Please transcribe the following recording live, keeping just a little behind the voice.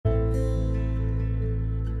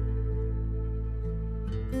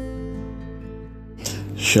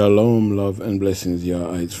Shalom, love and blessings,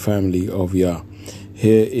 Yah. It's family of Yah.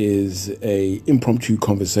 Here is a impromptu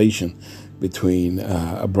conversation between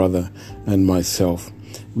a brother and myself.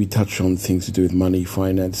 We touch on things to do with money,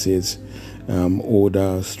 finances,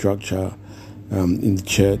 order, structure in the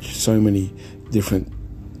church. So many different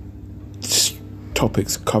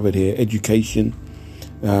topics covered here. Education,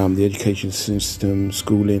 the education system,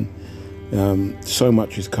 schooling. So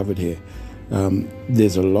much is covered here.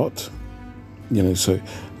 There's a lot. So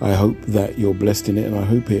I hope that you're blessed in it, and I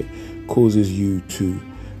hope it causes you to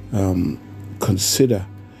consider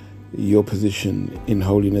your position in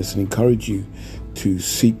holiness and encourage you to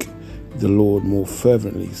seek the Lord more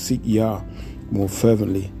fervently, seek Yah more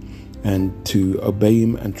fervently, and to obey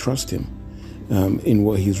Him and trust Him in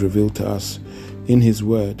what He's revealed to us in His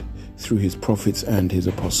Word through His prophets and His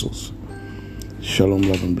apostles. Shalom,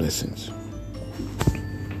 love and blessings.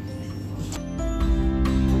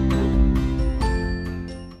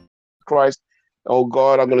 Christ, oh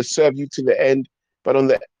God, I'm going to serve you to the end. But on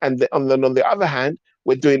the other hand,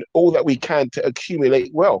 we're doing all that we can to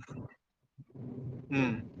accumulate wealth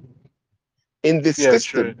in this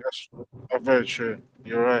system. True. That's very true.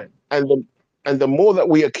 You're right. And the more that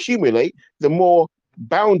we accumulate, the more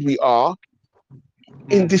bound we are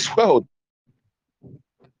in this world.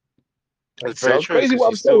 That's very true. Crazy what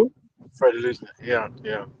I'm still saying. Very losing it.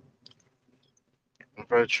 Yeah.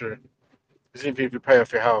 Very true. Because even if you pay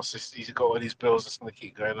off your house, you've got all these bills that's going to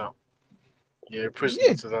keep going up. You're a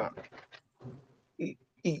prisoner to that.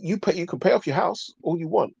 You can pay off your house all you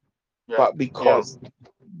want, but because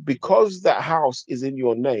that house is in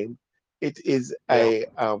your name, it is a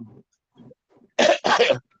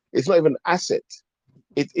it's not even an asset.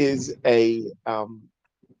 It is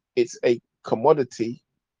it's a commodity.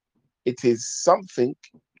 It is something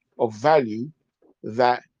of value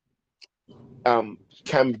that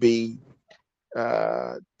can be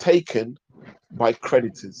taken by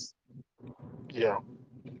creditors. Yeah.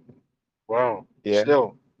 Wow. Yeah.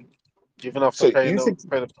 Still, even after paying off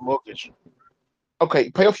the mortgage. Okay,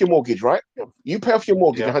 pay off your mortgage, right? Yeah. You pay off your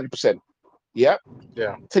mortgage 100%. Yeah.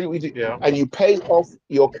 Yeah. Tell you what you do. Yeah. And you pay off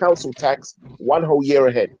your council tax 1 whole year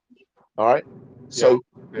ahead. All right. So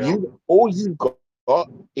all you've got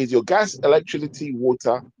is your gas, electricity,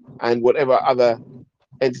 water, and whatever other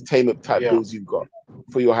entertainment type bills you've got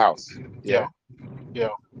for your house. Yeah.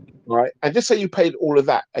 All right. And just say you paid all of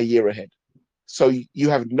that a year ahead. So you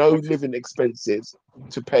have no living expenses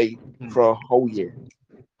to pay for a whole year.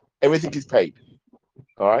 Everything is paid.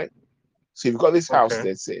 All right. So you've got this house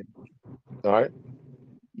there sitting. All right.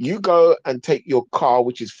 You go and take your car,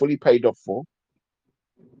 which is fully paid off for,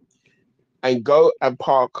 and go and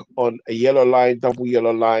park on a yellow line, double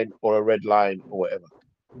yellow line, or a red line, or whatever.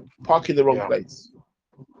 Park in the wrong place.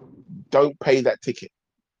 Don't pay that ticket.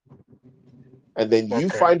 And then you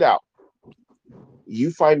find out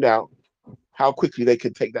how quickly they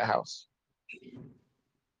can take that house.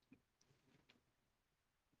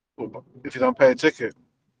 If you don't pay a ticket?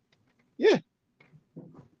 Yeah.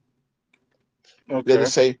 Okay. They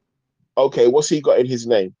just say, okay, what's he got in his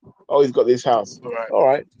name? Oh, he's got this house. All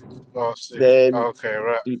right. Oh, see. Then okay,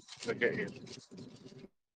 right. I get you.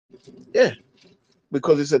 Yeah.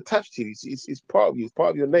 Because it's attached to you. It's part of you. It's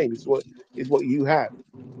part of your name. It's what you have.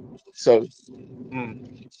 So,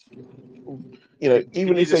 even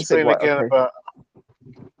if they say, right, again okay. About...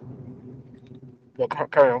 Well,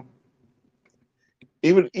 carry on.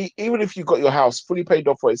 Even if you got your house fully paid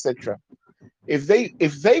off for, etc., if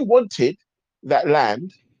they wanted that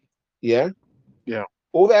land,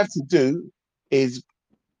 all they have to do is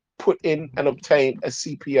put in and obtain a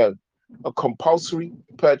CPO, a compulsory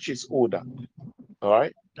purchase order. All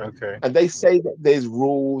right. Okay. And they say that there's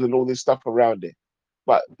rules and all this stuff around it,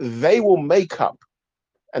 but they will make up,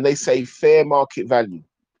 and they say fair market value.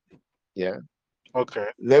 Yeah. Okay.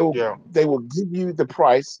 They will give you the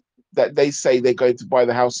price that they say they're going to buy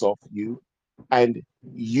the house off you, and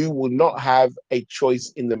you will not have a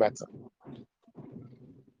choice in the matter.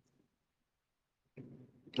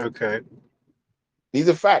 Okay. These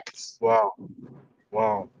are facts. Wow.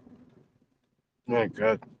 My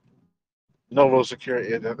God. No real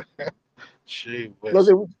security in it. Gee whiz.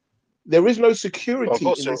 No, there is no security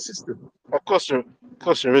in the system. Of course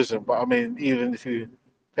there isn't. But I mean, even if you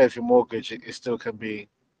pay for your mortgage, it still can be.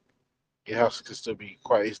 Your house can still be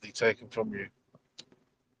quite easily taken from you.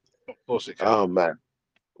 Of course it can. Oh man,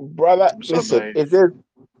 brother, listen. If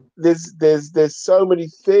there's so many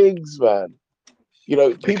things, man.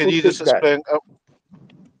 People can you think just explain?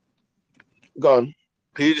 Go on.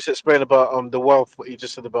 Can you just explain about the wealth? What you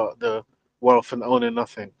just said about the wealth and owning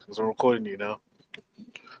nothing? Because I'm recording you now.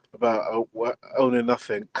 About owning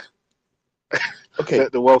nothing. Okay.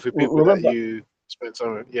 The wealthy people that Remember, you spend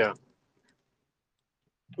time with. Yeah,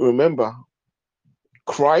 remember,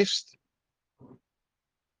 Christ.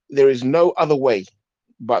 There is no other way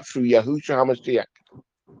but through Yahushua HaMashiach.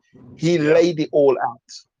 He yeah, laid it all out.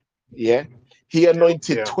 Yeah. He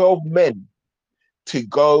anointed yeah, 12 men to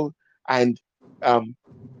go and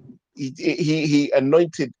he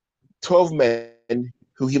anointed 12 men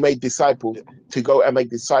who he made disciples to go and make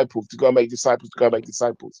disciples, to go and make disciples, to go and make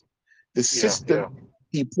disciples. The yeah, yeah, system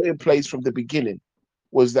he put in place from the beginning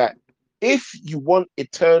was that if you want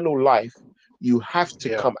eternal life, you have to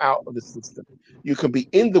yeah. come out of the system. You can be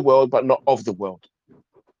in the world, but not of the world.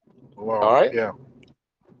 All Wow. right. Yeah.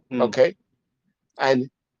 Mm. Okay. And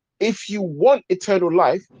if you want eternal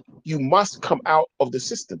life, you must come out of the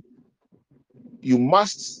system. You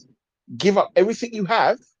must give up everything you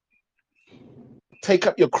have, take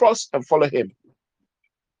up your cross, and follow him.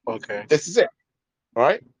 Okay. This is it. All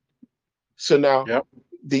right. So now Yep.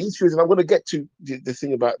 the issue is, and I'm going to get to the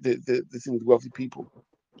thing about the thing with wealthy people.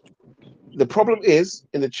 The problem is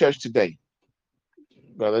in the church today.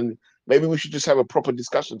 Well, then maybe we should just have a proper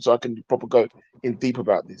discussion so I can proper go in deep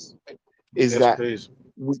about this. Is Yes, that please.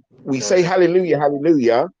 we Go say ahead. hallelujah,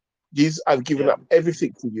 hallelujah. Jesus, I've given Yeah. up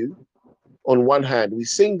everything for you. On one hand, we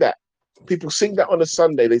sing that. People sing that on a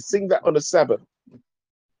Sunday. They sing that on a Sabbath.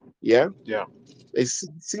 Yeah. Yeah. They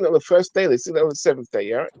sing that on the first day. They sing that on the seventh day.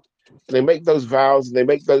 Yeah. And they make those vows and they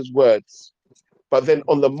make those words. But then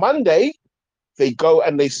on the Monday, they go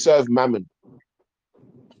and they serve mammon.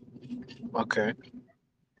 Okay.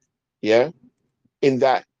 Yeah. In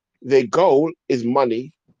that their goal is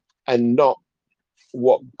money and not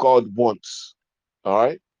what God wants. All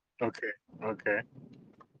right. Okay. Okay.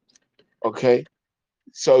 Okay.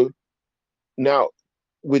 So now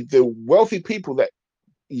with the wealthy people that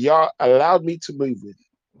Yah allowed me to move with,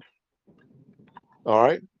 all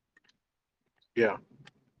right, Yeah.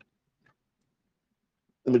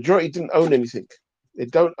 the majority didn't own anything. They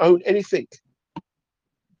don't own anything.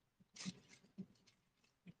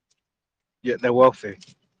 Yeah. They're wealthy.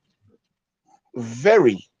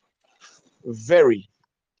 Very, very,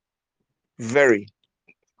 very.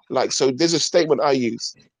 Like, so there's a statement I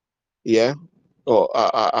use, yeah, or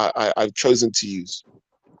I've chosen to use.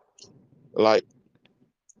 Like,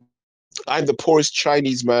 I'm the poorest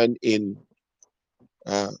Chinese man in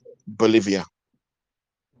Bolivia.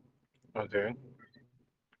 Okay.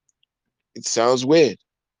 It sounds weird,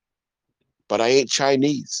 but I ain't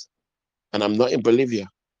Chinese and I'm not in Bolivia.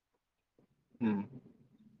 Mm.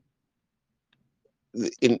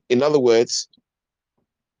 In other words,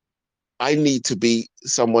 I need to be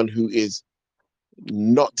someone who is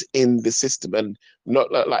not in the system and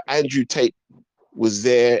not like Andrew Tate was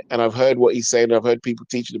there, and I've heard what he's saying. I've heard people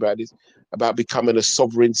teaching about this, about becoming a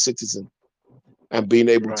sovereign citizen and being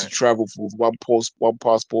able to Right. travel with one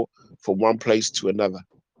passport from one place to another.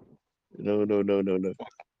 No, no, no, no, no.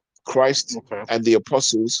 Christ Okay. and the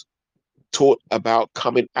apostles taught about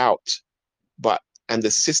coming out, but and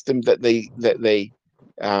the system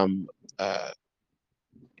um uh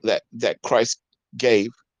that Christ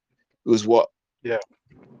gave was what Yeah.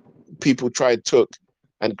 people took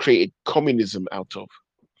and created communism out of.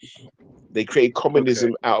 They created Okay.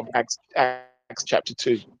 communism out of Acts chapter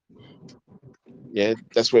 2. Yeah,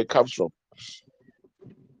 that's where it comes from.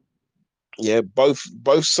 Yeah,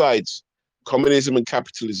 both sides, communism and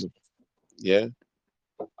capitalism, yeah,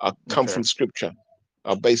 are come Okay. from scripture,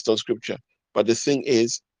 are based on scripture. But the thing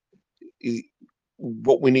is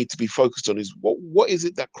what we need to be focused on is what is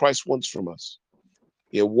it that Christ wants from us?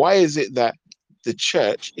 Yeah, why is it that the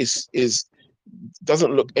church is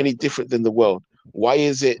doesn't look any different than the world? Why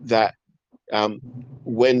is it that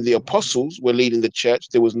when the apostles were leading the church,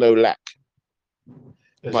 there was no lack?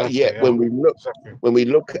 But Exactly. yet, Yeah. Exactly. when we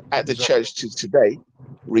look at the Exactly. church to today,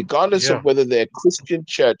 regardless Yeah. of whether they're Christian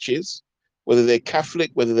churches, whether they're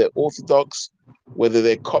Catholic, whether they're Orthodox, whether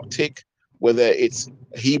they're Coptic, whether it's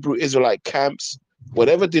Hebrew Israelite camps,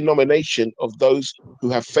 whatever denomination of those who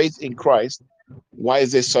have faith in Christ, why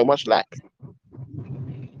is there so much lack?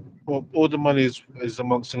 Well, all the money is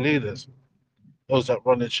amongst the leaders, those that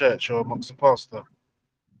run the church, or amongst the pastor.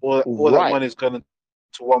 All that Right. money is going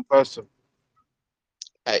to one person.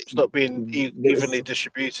 Uh, It's not being evenly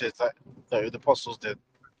distributed that the apostles did.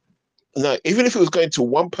 no, even if it was going to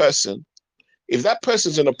one person, if that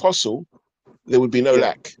person's an apostle, there would be no Yeah.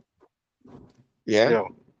 lack. Yeah. Yeah.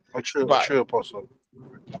 A But true apostle.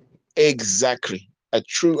 exactly, a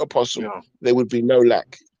true apostle, Yeah. there would be no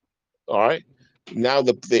lack. All right. Now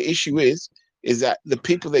the issue is that the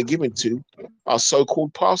people they're giving to are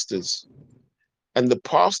so-called pastors, and the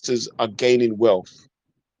pastors are gaining wealth.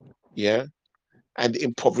 Yeah. and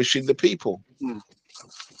impoverishing the people.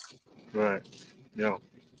 Right. Yeah.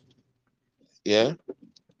 Yeah.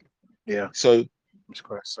 Yeah. So It's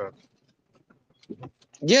quite sad.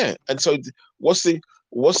 yeah, and so what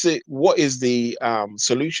is the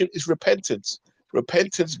solution? Is repentance.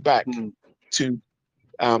 Repentance back to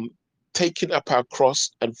um, taking up our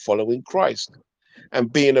cross and following Christ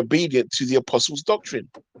and being obedient to the apostles' doctrine.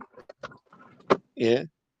 Yeah,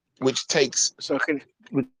 which takes So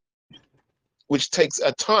which takes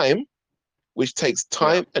time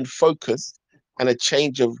and focus and a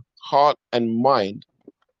change of heart and mind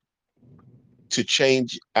to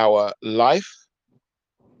change our life,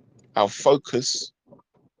 our focus,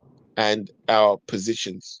 and our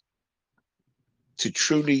positions to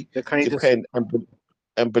truly can you just depend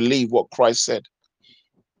and believe what Christ said.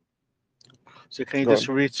 Go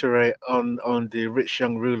on. reiterate on the rich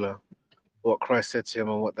young ruler what Christ said to him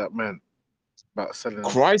and what that meant about selling,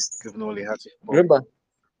 Christ, giving all he had to the poor? remember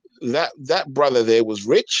that brother there was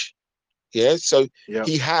rich, yeah. So Yeah.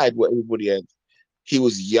 he had what everybody had. He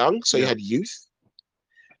was young, so he had youth,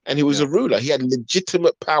 and he was Yeah. a ruler. He had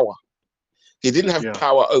legitimate power. He didn't have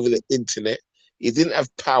power over the internet. He didn't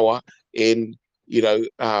have power in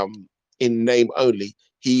in name only.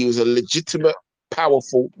 He was a legitimate,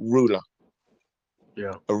 powerful ruler.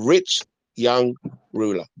 Yeah. A rich young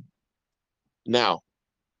ruler. Now,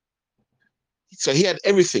 so he had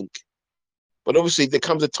everything. But obviously, there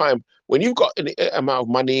comes a time when you've got an amount of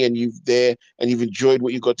money and you've enjoyed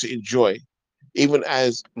what you got to enjoy. Even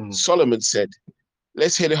as Solomon said,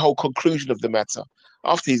 let's hear the whole conclusion of the matter.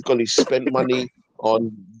 After he's gone, he spent money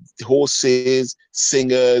on horses,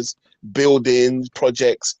 singers, buildings,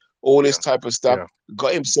 projects, all this type of stuff.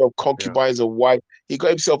 Got himself concubines, a wife. He got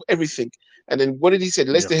himself everything. And then what did he say?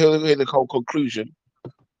 Let's hear the whole conclusion.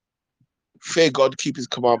 Fear God, keep his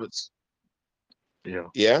commandments. Yeah.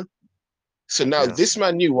 Yeah. So now this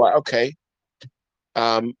man knew, right? Okay.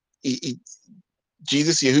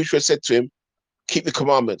 Jesus, Yahushua said to him, keep the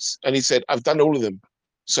commandments. And he said, I've done all of them.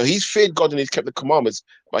 So he's feared God and he's kept the commandments.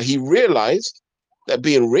 But he realized that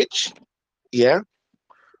being rich,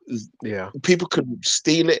 people could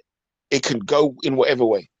steal it. It can go in whatever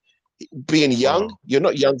way. Being young, you're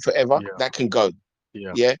not young forever. That can go.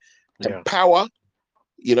 Yeah. And power,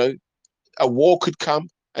 a war could come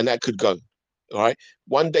and that could go. All right.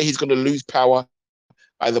 One day he's going to lose power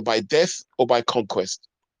either by death or by conquest.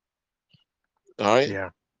 All right.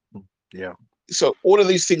 Yeah. So all of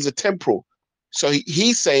these things are temporal. So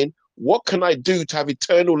he's saying, what can I do to have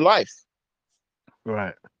eternal life?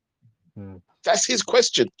 Right. That's his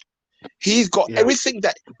question. He's got everything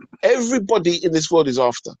that everybody in this world is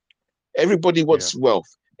after. Everybody wants wealth.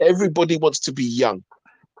 Everybody wants to be young.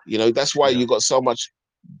 That's why you got so much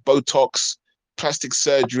Botox, plastic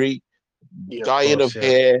surgery, dyeing of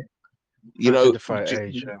hair,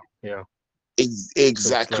 age.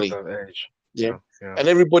 Exactly. Age. Yeah. And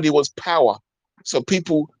everybody wants power. So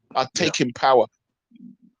people are taking power,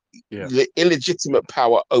 illegitimate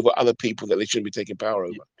power over other people that they shouldn't be taking power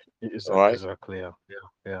over. Exactly. All right. Exactly.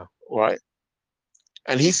 Yeah. All right.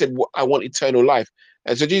 And he said, I want eternal life.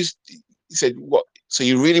 And so Jesus, he said, what? So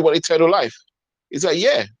you really want eternal life? He's like,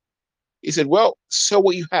 yeah. He said, well, sell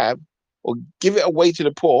what you have or give it away to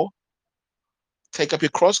the poor. Take up your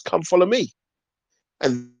cross, come follow me.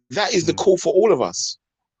 And that is the call for all of us.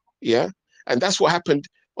 Yeah. And that's what happened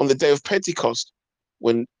on the day of Pentecost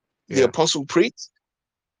when the apostle preached.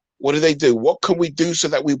 What did they do? What can we do so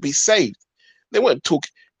that we'll be saved? They weren't talking.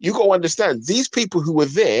 You got to understand, these people who were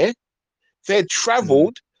there, they had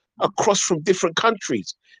traveled across from different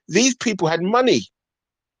countries. These people had money.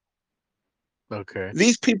 Okay.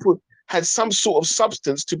 These people had some sort of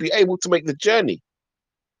substance to be able to make the journey.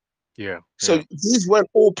 Yeah. So these weren't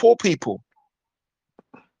all poor people.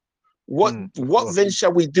 What then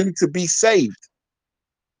shall we do to be saved?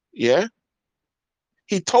 Yeah.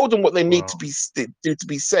 He told them what they need to do to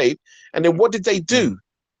be saved. And then what did they do?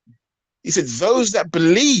 He said, those that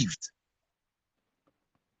believed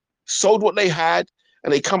sold what they had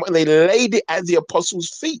and they come and they laid it at the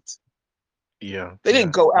apostles' feet. Yeah. They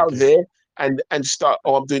didn't go out there and start,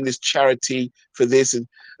 I'm doing this charity for this and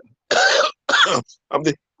I'm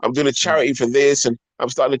doing a charity for this and I'm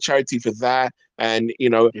starting a charity for that. And,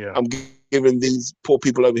 I'm giving these poor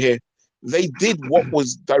people over here. They did what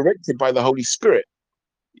was directed by the Holy Spirit.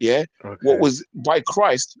 Yeah. Okay. What was by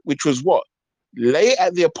Christ, which was what? Lay it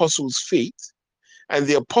at the apostles' feet and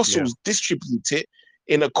the apostles distribute it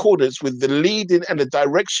in accordance with the leading and the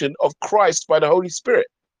direction of Christ by the Holy Spirit.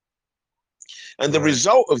 And the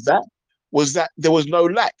result of that was that there was no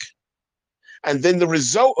lack. And then the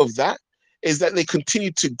result of that is that they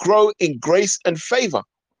continued to grow in grace and favor.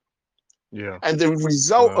 Yeah. And the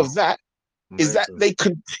result Wow. of that is that Amazing. they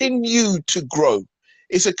continue to grow.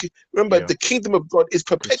 Remember, Yeah. the kingdom of God is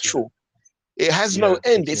Continue. perpetual. It has no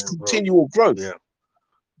Yeah. end. It's Continue growth. continual growth. Yeah.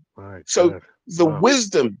 My So God. the Wow.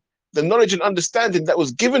 wisdom, the knowledge and understanding that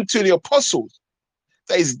was given to the apostles,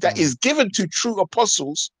 that is given to true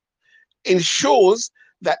apostles, ensures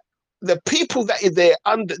that the people that is there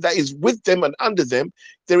under, that is with them and under them,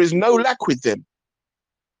 there is no lack with them.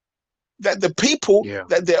 That the people Yeah.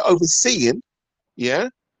 that they're overseeing, yeah,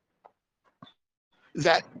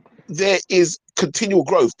 that there is continual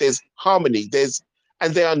growth, there's harmony,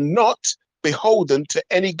 and they are not beholden to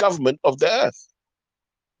any government of the earth.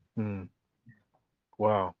 Mm.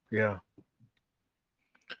 Wow. Yeah.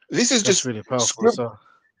 This is That's just really powerful. script. So.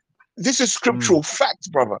 This is Mm. scriptural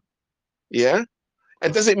fact, brother. Yeah,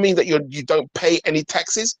 and does it mean that you don't pay any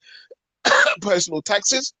taxes, personal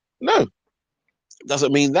taxes? No,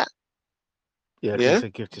 doesn't mean that. Yeah, because Yeah, it's a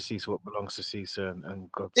gift to Caesar what belongs to Caesar, and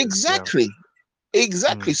God says, yeah. exactly.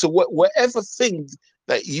 Mm. So whatever thing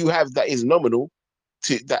that you have that is nominal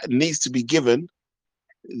that needs to be given,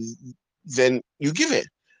 then you give it.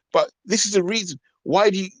 But this is the reason why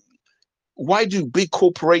do big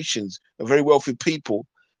corporations and very wealthy people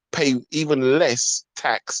pay even less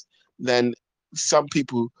tax than some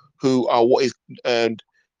people who are what is earned,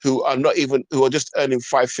 who are not even, who are just earning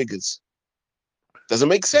five figures? Doesn't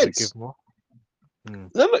make Because they sense. give more. Mm.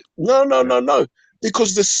 Yeah. No.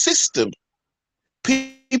 Because the system,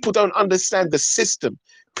 people don't understand the system.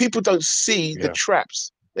 People don't see the Yeah.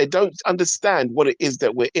 traps. They don't understand what it is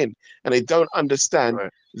that we're in. And they don't understand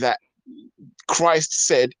Right. that Christ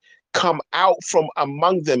said, come out from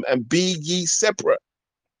among them and be ye separate.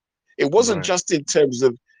 It wasn't Right. just in terms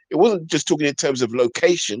of, it wasn't just talking in terms of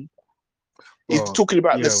location. He's Well, talking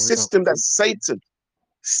about the yeah, we don't. system that Satan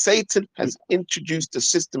We, has introduced the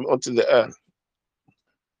system onto the earth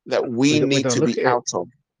that we we need don't to look be at it. out of.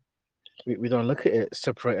 We don't look at it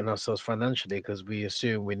separating ourselves financially because we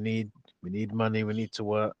assume we need money, we need to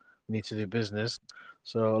work, we need to do business.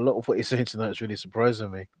 So a lot of what you're saying tonight is really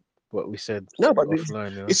surprising me. What we said No, but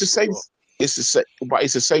offline, it's the same. before. It's the same, but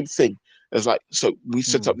it's the same thing. As like, so we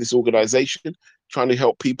set Mm. up this organization trying to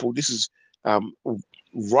help people. This is um,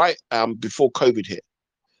 right before COVID hit,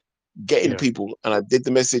 getting Yeah. people, and I did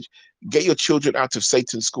the message: get your children out of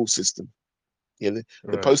Satan's school system. Yeah, the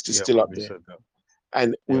Right. post is Yeah. still up We there, said that.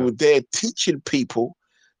 and we Yeah. were there teaching people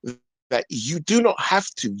that you do not have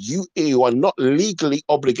to. You are not legally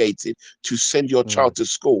obligated to send your Mm. child to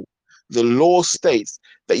school. The law states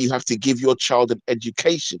that you have to give your child an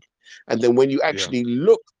education. And then when you Yeah. actually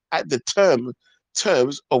look at the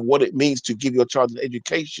terms of what it means to give your child an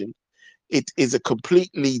education, it is a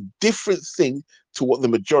completely different thing to what the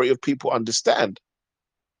majority of people understand.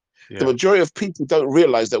 The Yeah. majority of people don't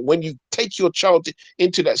realize that when you take your child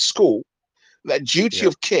into that school, that duty Yeah.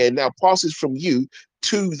 of care now passes from you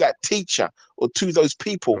to that teacher or to those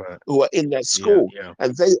people Right. who are in that Yeah. school, Yeah.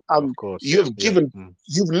 and they Of course. you Yeah. have Yeah. given Mm.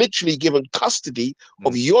 you've literally given custody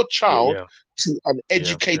of Mm. your Yeah. child Yeah. to an Yeah. Yeah.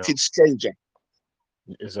 educated stranger.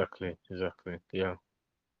 Exactly. Exactly. Yeah.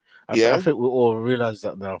 I Yeah, think we all realize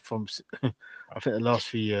that now. I think the last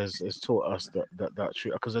few years has taught us that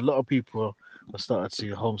truth because a lot of people have started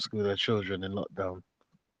to homeschool their children in lockdown,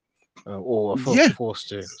 or are yeah, forced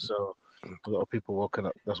to. So a lot of people woken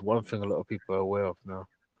up. That's one thing a lot of people are aware of now.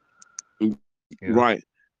 You know. right.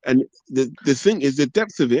 And the thing is the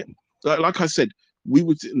depth of it. Like I said, we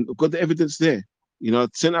would got the evidence there.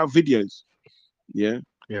 Sent out videos. Yeah,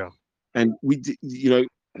 Yeah. and we did,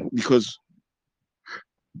 because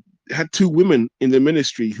had two women in the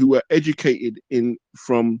ministry who were educated in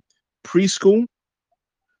from preschool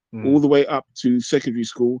all Mm. the way up to secondary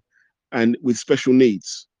school and with special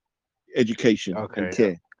needs education and Okay. Yeah.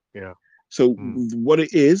 care. Yeah. So Mm. what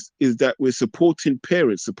it is that we're supporting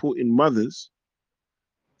parents, supporting mothers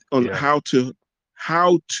on Yeah. how to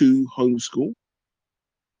homeschool,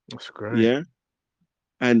 That's great. yeah,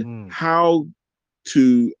 and Mm. how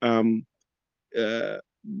to uh,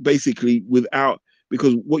 basically without,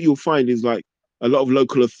 because what you'll find is like a lot of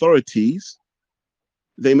local authorities,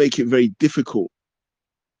 they make it very difficult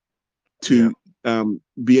Yeah. to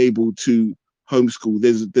be able to homeschool.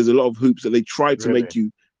 There's a lot of hoops that they try to make Really.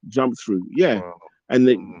 you jump through. Yeah, Wow. and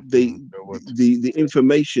Mm. Mm. There would. the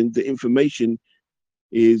information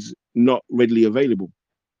is not readily available.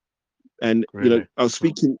 And Really. Mm.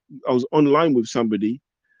 I was online with somebody,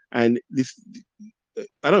 and this,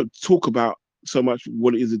 I don't talk about so much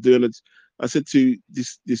what it is they're doing. I said to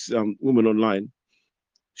this woman online,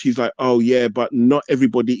 she's like, "Oh yeah, but not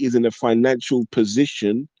everybody is in a financial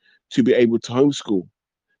position to be able to homeschool."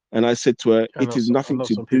 And I said to her, I "It know. is I nothing know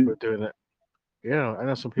to some people do." are doing it. Yeah, and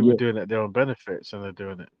there's some people Yeah, doing it at their own benefits, and they're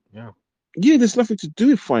doing it. Yeah, yeah. There's nothing to do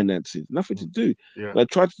with finances. Nothing to mm, do. yeah, And I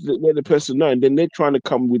try to let the yeah, person know, and then they're trying to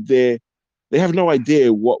come with their. They have no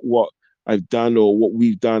idea what I've done or what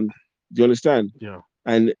we've done. Do you understand? yeah,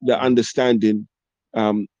 And the yeah, understanding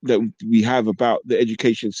that we have about the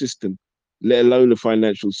education system, let alone the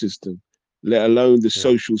financial system, let alone the yeah,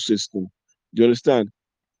 social system. Do you understand?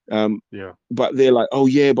 Um, yeah. but they're like, oh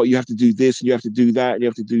yeah, but you have to do this and you have to do that and you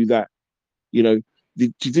have to do that. You know,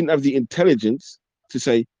 you didn't have the intelligence to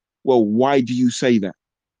say, well, why do you say that?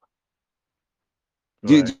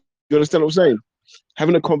 Do Right. you understand what I'm saying? Having a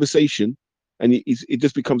conversation, and it just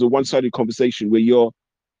becomes a one-sided conversation where you're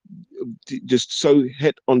just so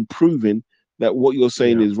hit on proving that what you're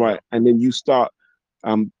saying Yeah, is yeah, right, and then you start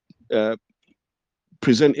um, uh,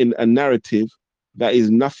 presenting a narrative that is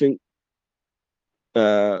nothing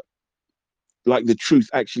uh, like the truth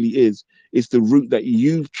actually is. It's the route that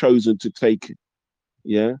you've chosen to take.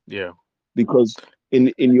 Yeah, yeah. because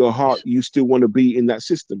in your heart It's you still want to be in that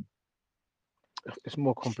system. it's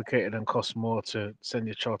more complicated and costs more to send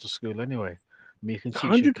your child to school anyway. I mean, you can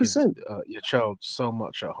teach 100%, your child so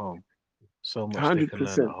much at home, so much they hundred can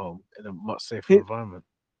learn at percent. home in a much safer Here, environment.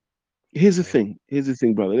 here's the Yeah. thing. Here's the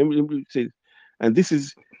thing, brother. Let me say, and this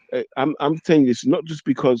is, I'm saying this not just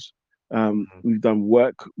because Mhm. we've done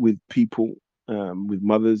work with people, with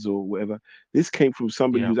mothers or whatever. This came from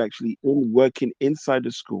somebody Yeah. who's actually working inside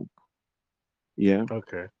the school. Yeah,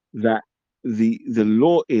 Okay. that the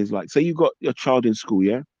law is like, say you got your child in school,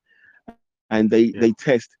 yeah, and they Yeah.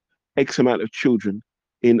 test X amount of children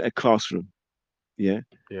in a classroom, yeah,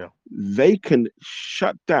 Yeah. they can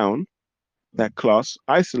shut down that class,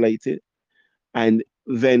 isolate it, and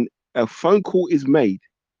then a phone call is made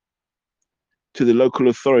to the local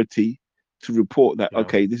authority to report that, Yeah.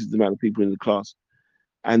 okay, this is the amount of people in the class.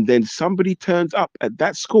 And then somebody turns up at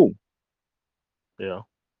that school Yeah.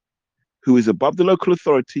 who is above the local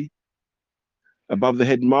authority, above the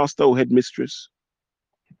headmaster or headmistress,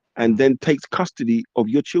 and Mm. then takes custody of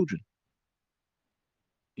your children.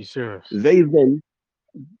 You serious? They then,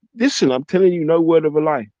 listen, I'm telling you, no word of a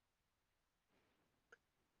lie.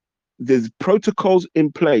 There's protocols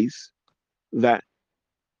in place that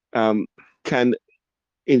um, can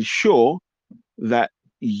ensure that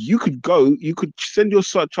you could send your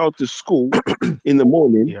child to school in the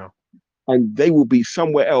morning Yeah. and they will be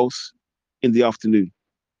somewhere else in the afternoon.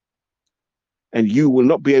 And you will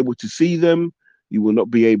not be able to see them. You will not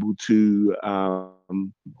be able to, take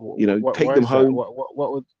them Why is home.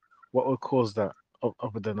 that? What would cause that?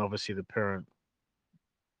 Other than obviously the parent.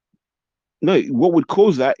 No, what would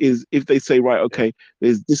cause that is if they say, right, Yeah. okay,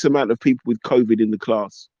 there's this amount of people with COVID in the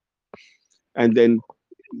class, and then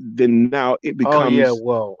now it Oh yeah. becomes,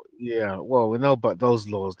 Well. Yeah. Well, we know about those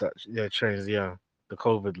laws that changed. Yeah. The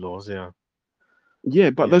COVID laws. Yeah. yeah,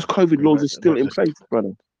 but those Yeah. COVID laws are still in Emergency. place,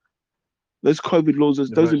 brother. Those COVID laws,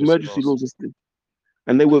 those Emergency emergency laws. laws are still,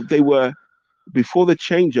 and they were before the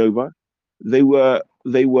changeover, they were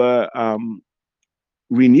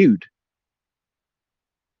renewed.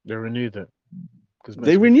 They renewed it because it's meant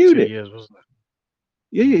They to be for renewed two it. years, wasn't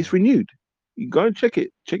Yeah, it? yeah, it's renewed. You go and check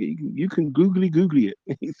it. Check it. You can googly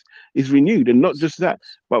it. It's renewed, and not just that,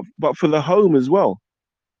 It's but for the home as well.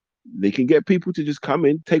 They can get people to just come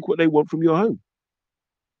in, take what they want from your home.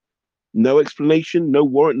 No explanation, no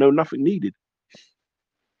warrant, no nothing needed.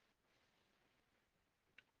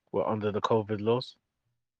 well under the COVID laws.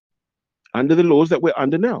 Under the laws that we're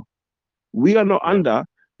under now, we are not Yeah. under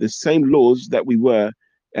the same laws that we were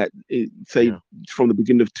at, say, Yeah. from the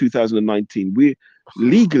beginning of 2019. We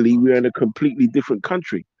legally we're in a completely different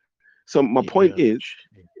country. So my point Yeah.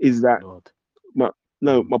 is that Lord. my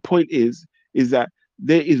no, Mm. my point is that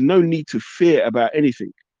there is no need to fear about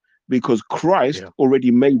anything because Christ Yeah.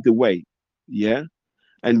 already made the way. Yeah. Yeah.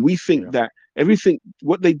 And we think Yeah. that everything,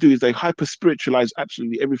 what they do is they hyper spiritualize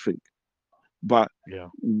absolutely everything. But Yeah.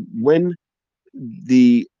 when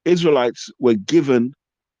the Israelites were given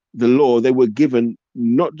the law, they were given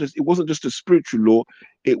not just, it wasn't just a spiritual law,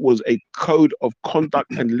 it was a code of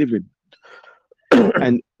conduct and living.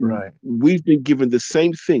 And Right. we've been given the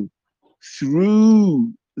same thing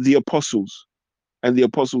through the apostles and the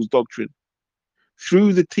apostles' doctrine,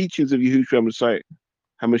 through the teachings of Yahushua Messiah,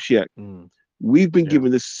 Hamashiach. Mm. We've been Yeah.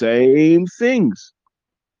 given the same things.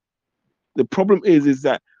 The problem is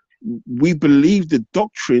that we believe the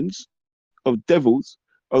doctrines of devils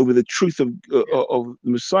over the truth Yeah. of the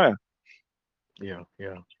Messiah. Yeah.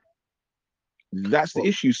 Yeah. That's the Well.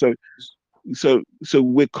 issue. So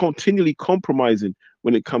we're continually compromising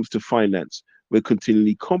when it comes to finance. We're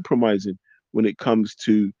continually compromising when it comes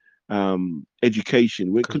to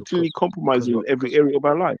education. We're Because continually because compromising in every area of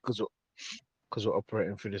our life. because because we're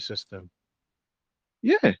operating through the system.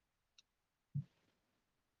 Yeah.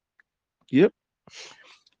 Yep.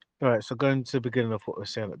 All right, so going to the beginning of what we are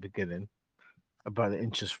saying at the beginning about the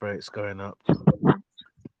interest rates going up,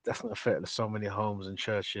 definitely affected so many homes and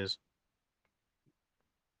churches.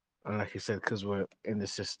 And like you said, because we're in the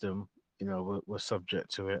system, we're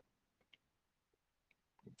subject to it.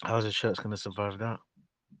 How's the church going to survive that?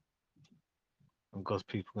 And God's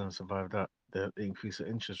people going to survive that? The increase of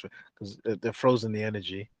interest rate, because they're frozen the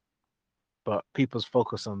energy, but people's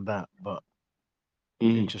focus on that, but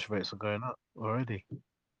Mm. interest rates are going up already.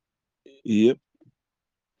 Yep.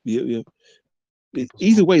 Yep. Yep.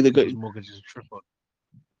 Either way, they're People's going. mortgages are tripled.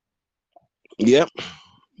 Yep.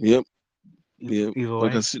 Yep. Yep. Either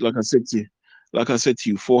Like way, like I said to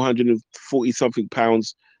you, 440 something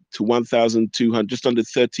pounds to 1,200, just under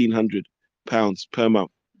 1,300 pounds per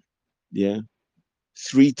month. Yeah.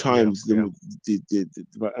 Three yeah, times yeah,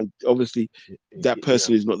 and obviously that yeah,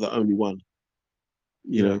 person is not the only one.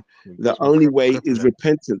 You yeah. know, the It's been only way is crippling.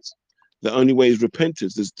 repentance. The only way is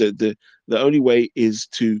repentance. The only way is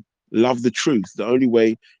to love the truth. The only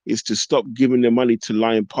way is to stop giving their money to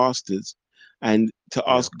lying pastors and to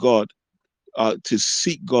Yeah, ask God, to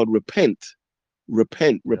seek God,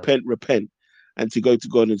 yeah, repent, and to go to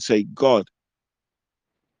God and say, God,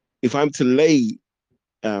 if I'm to lay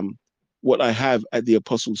um, what I have at the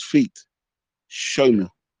apostles' feet, show yeah,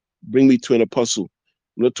 me, bring me to an apostle.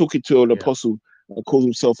 I'm not talking to an yeah, apostle that calls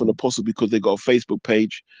himself an apostle because they got a Facebook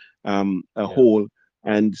page, a yeah. hall,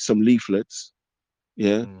 and some leaflets.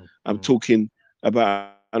 Yeah, Mm, I'm mm, talking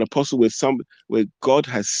about an apostle where God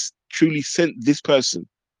has truly sent this person.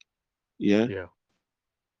 Yeah, yeah,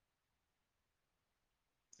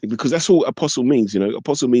 because that's all apostle means.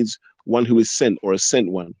 Apostle means one who is sent or a sent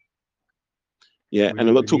one. Yeah, and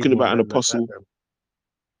I'm not we need talking more about an men like that. apostle.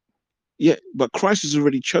 Yeah, but Christ has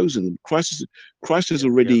already chosen them. Christ has Yeah,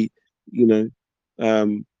 yeah. already, you know,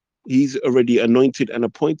 um, he's already anointed and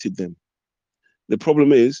appointed them. The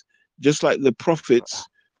problem is, just like the Uh, prophets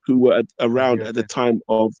who were How do around you at the identify? time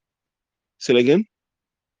of, say that again.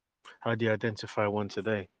 How do you identify one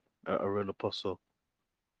today? A real apostle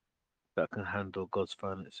that can handle God's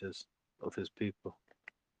finances of His people.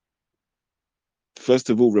 First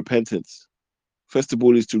of all, repentance. First of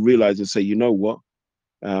all, is to Mm, realize and say, you know what?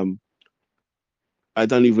 Um, I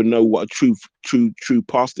don't even know what a true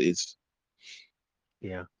pastor is.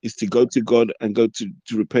 yeah, Is to go to God and go to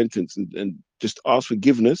repentance and just ask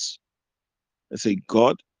forgiveness and say,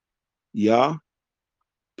 God, Yah,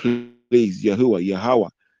 please, Yahuwah,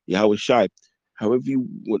 Yahweh Shai, however you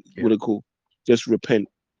yeah, want to call, just repent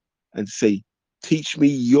and say, teach me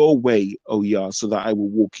your way, O Yah, so that I will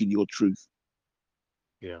walk in your truth.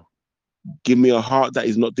 yeah, Give me a heart that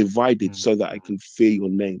is not divided mm, so that I mm, can fear your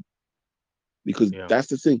name. Because yeah, that's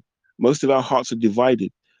the thing. Most of our hearts are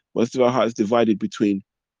divided. Most of our hearts divided between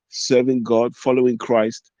serving God, following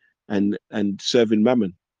Christ, and serving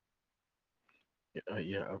Mammon. yeah,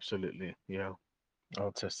 yeah, absolutely. Yeah, I'll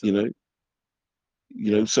attest to You that. know,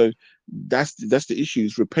 Yeah, So that's the issue.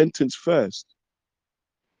 Is repentance first.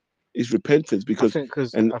 Is repentance I because think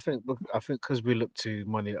because and I think because we look to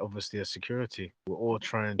money obviously as security. We're all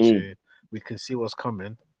trying mm, to. We can see what's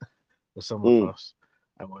coming for some of mm, us,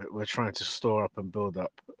 and we're trying to store up and build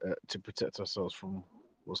up to protect ourselves from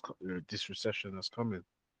this recession that's coming.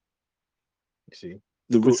 You see,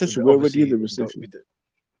 the recession. We're already in obviously, the we don't. recession.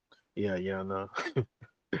 Yeah, yeah, no,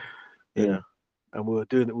 Yeah. yeah, and we were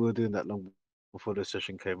doing that long before the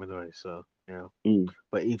session came anyway. So yeah, Mm,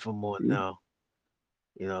 but even more yeah. now,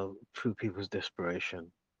 through people's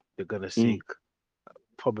desperation, they're gonna Mm, seek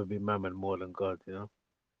probably mammon more than God.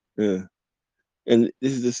 yeah. And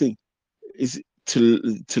this is the thing: is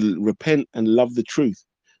to repent and love the truth,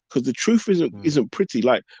 because the truth Mm, isn't pretty.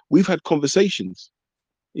 Like we've had conversations,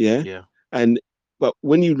 yeah, yeah, and but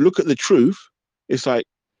when you look at the truth, it's like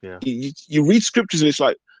yeah, you read scriptures and it's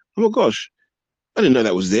like, oh my gosh, I didn't know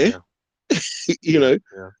that was there, yeah, you yeah, know.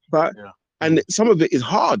 yeah, But yeah, and mm, some of it is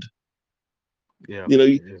hard. yeah. You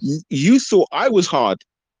know, It is. you thought I was hard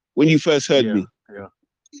when you first heard Yeah, me. yeah,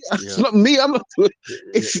 It's yeah, not me. I'm not doing.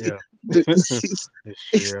 yeah, It's yeah. the It's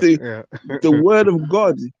it's true. Yeah, the yeah. word of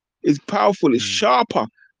God is powerful. It's Mm, sharper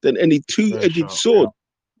than any very two-edged sharp. Yeah. sword.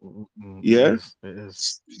 It Yeah. is. It is.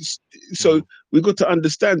 So Mm, we got to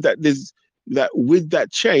understand that there's that with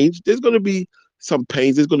that change, there's going to be some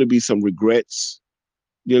pains. There's going to be some regrets.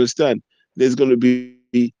 You understand? There's going to be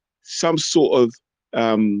some sort of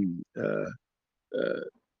um, uh, uh,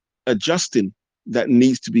 adjusting that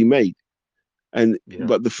needs to be made. And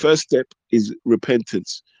yeah, but the yeah, first step is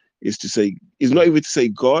repentance. Is to say, is not mm, even to say,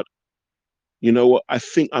 God, you know what? I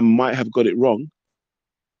think I might have got it wrong.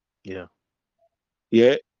 yeah,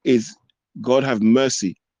 yeah, is God have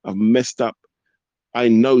mercy. I've messed up. I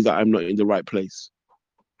know that I'm not in the right place.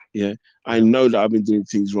 Yeah. I Yeah. know that I've been doing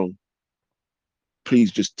things wrong.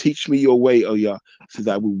 Please just teach me your way, oh yeah, so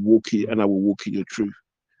that I will walk in and Mm. I will walk in your truth.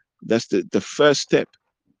 That's the first step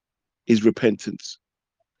is repentance.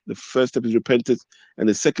 The first step is repentance. And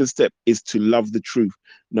the second step is to love the truth,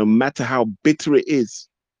 no matter how bitter it is.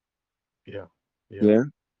 Yeah. Yeah. Yeah.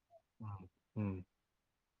 Mm. Mm.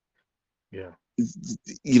 Yeah.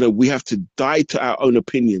 We have to die to our own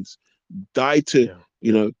opinions, die to, Yeah.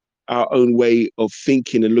 you Yeah. know, our own way of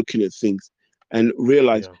thinking and looking at things and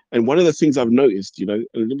realize. Yeah. And one of the things I've noticed, and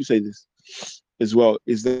let me say this as well,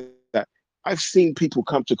 is that I've seen people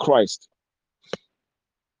come to Christ,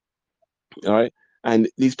 all right, and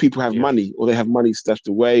these people have Yeah. money, or they have money stashed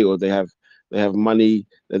away, or they have money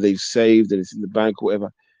that they've saved and it's in the bank or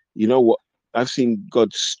whatever. You know what? I've seen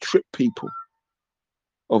God strip people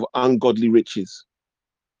of ungodly riches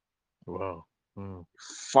Wow. Mm.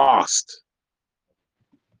 fast.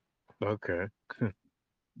 Okay.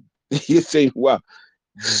 You think, wow,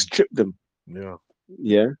 Mm. strip them, Yeah.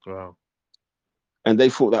 yeah, Wow. and they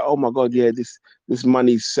thought that, oh my God, yeah, this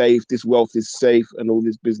money's safe, this wealth is safe, and all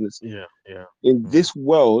this business. Yeah. Yeah. In Mm. this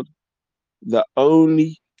world, the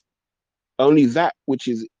only that which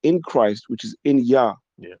is in Christ, which is in Yah,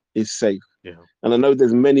 Yeah. is safe. Yeah. And I know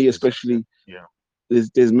there's many, Exactly. especially Yeah.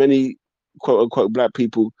 there's many quote unquote black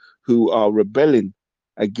people who are rebelling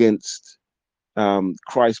against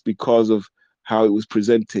Christ because of how it was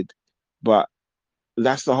presented, but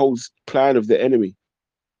that's the whole plan of the enemy.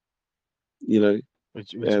 You know,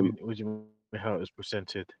 Which you um, mean? What do you mean? How it was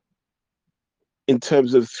presented? in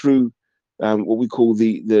terms of through what we call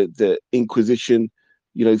the Inquisition,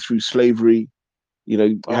 through slavery,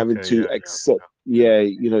 having Okay. to Yeah. Yeah. accept, Yeah.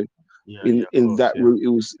 yeah, Yeah. in Yeah. Of in course. that Yeah. route,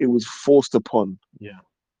 it was forced upon, Yeah. all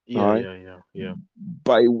Yeah. right, Yeah. Yeah. Yeah.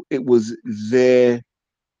 but it was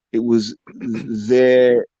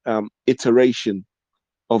their iteration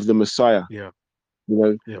of the Messiah, Yeah.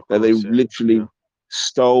 Yeah. Of that they course. Yeah. literally Yeah.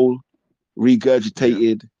 stole, Yeah.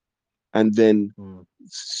 regurgitated, and then Mm.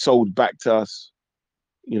 sold back to us,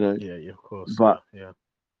 you know. Yeah. Yeah. Of course. But Yeah.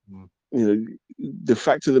 Yeah. Mm. the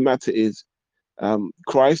fact of the matter is,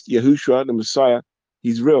 Christ, Yahushua, the Messiah,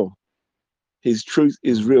 he's real. His truth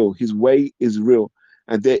is Mm. real. His way is real.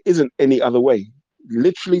 And there isn't any other way.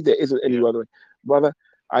 Literally, there isn't any Yeah. other way. Brother,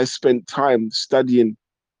 I spent time studying,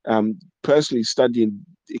 personally studying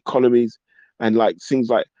economies and like things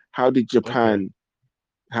like Okay. how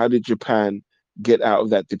did Japan get out of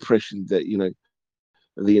that depression that,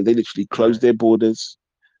 they literally closed their Right. borders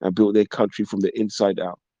and built their country from the inside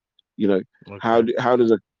out. You know, Okay. how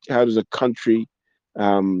does a country,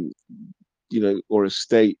 um, or a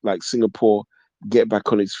state like Singapore get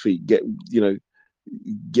back on its feet, you know,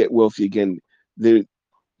 get wealthy again? There,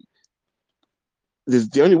 there's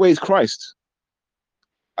the only way is Christ.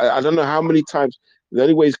 I don't know how many times the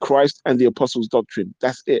only way is Christ and the apostles' doctrine.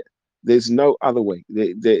 That's it. There's no other way.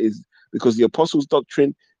 There is, because the apostles'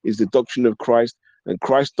 doctrine is the doctrine of Christ, and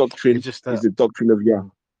Christ's doctrine It's just is that. the doctrine of Yah.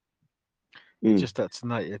 Mm. It's Mm. just that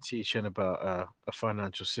tonight you're teaching about a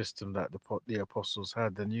financial system that the apostles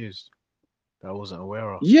had and used that I wasn't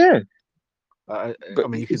aware of. Yeah, I but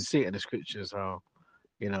mean, you can it's see it in the scriptures how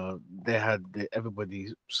they had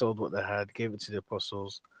everybody sold what they had, gave it to the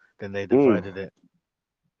apostles, then they mm, divided it,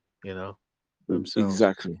 you know, themselves.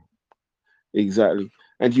 exactly, exactly.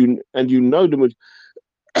 And the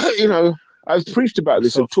you know, I've preached about We're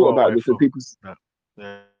this so and taught far about away this, and from people. that.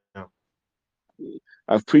 Yeah.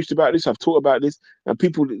 I've preached about this, I've taught about this, and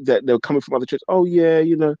people that they're coming from other churches. Oh yeah,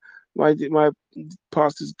 my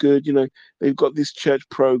pastor's good. They've got this church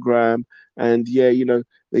program, and yeah,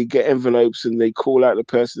 they get envelopes and they call out the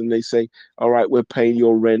person and they say, "All right, we're paying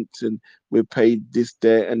your rent and we're paid this,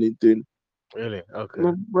 there, and they're doing." Really? Okay.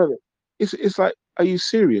 My brother, it's like, are you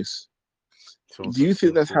serious? Someone Do you puts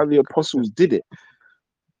think you a that's how fool. the apostles did it?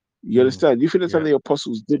 You Mm, understand? You think that's how yeah. the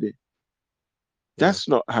apostles did it? Yeah. That's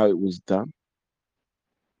not how it was done.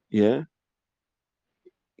 Yeah,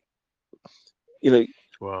 you know.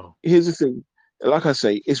 Wow. Here's the thing. Like I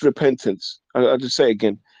say, it's repentance. I'll just say it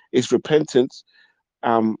again. It's repentance.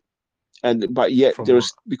 Um, but yet From what?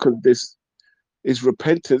 there's because this is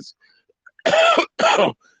repentance.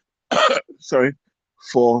 Sorry,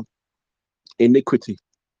 for iniquity,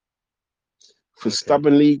 for Okay.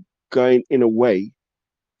 stubbornly going in a way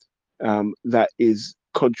that is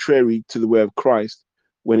contrary to the way of Christ,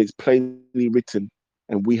 when it's plainly written,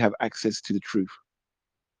 and we have access to the truth.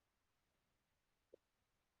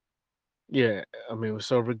 Yeah. I mean, we're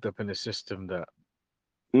so rigged up in the system that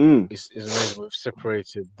Mm, it's amazing. We've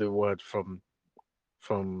separated the word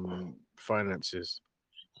from finances.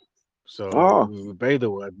 So Ah, we obey the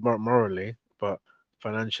word morally, but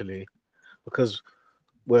financially, because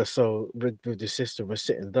we're so rigged with the system, we're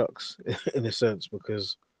sitting ducks in a sense,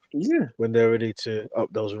 because yeah. when they're ready to up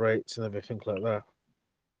those rates and everything like that,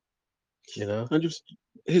 you know, And just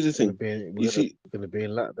here's the thing. You we're see, gonna be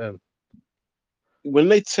in that then. when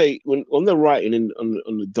they say when on the writing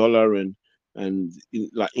on the dollar and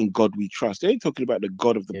like in God we trust, they ain't talking about the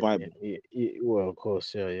God of the Bible. Well, of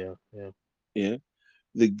course, yeah. Yeah,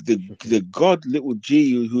 the God little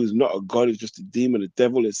G who is not a God is just a demon, a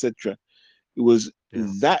devil, etc. It was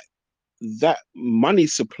Yeah. that that money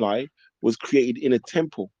supply was created in a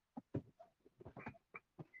temple,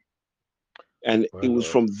 and My it was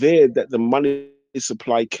Lord. from there that the money supply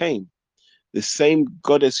came. The same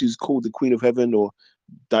goddess who's called the Queen of Heaven or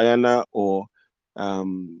Diana or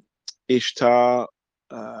um, Ishtar,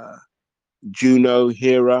 uh, Juno,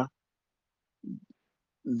 Hera,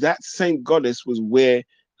 that same goddess was where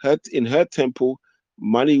her in her temple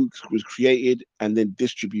money was created and then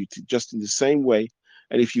distributed just in the same way.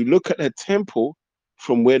 And if you look at her temple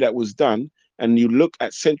from where that was done, and you look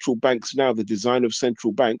at central banks now, the design of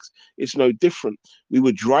central banks, it's no different. We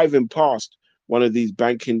were driving past one of these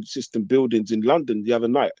banking system buildings in London the other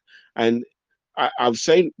night, and I'm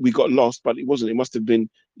saying we got lost, but it wasn't. It must have been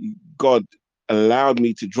God allowed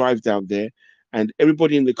me to drive down there, and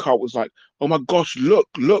everybody in the car was like, "Oh my gosh, look,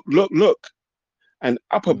 look, look, look!" And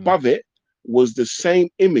up Mm, above it was the same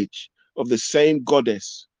image of the same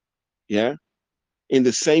goddess, yeah, in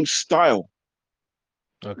the same style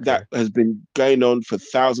that okay. has been going on for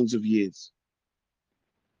thousands of years.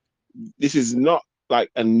 This is not like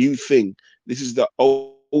a new thing. This is the old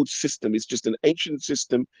system. It's just an ancient system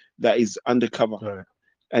that is undercover, Right.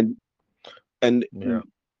 and and Yeah.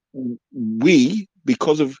 we,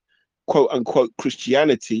 because of quote unquote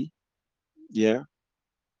Christianity, yeah,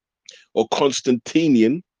 or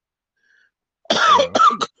Constantinian, Yeah. Mm,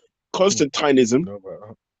 Constantinism, know about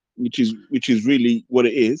that. which is really what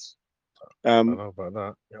it is. I Um, know about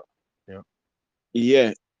that. Yeah. Yeah.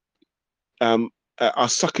 yeah, um, are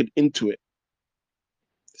sucked into it,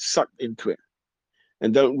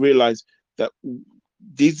 and don't realize that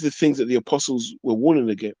these are the things that the apostles were warning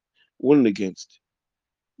against.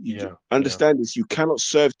 Yeah. Yeah. Understand this: you cannot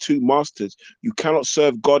serve two masters. You cannot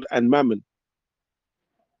serve God and Mammon.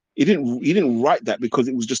 He didn't write that because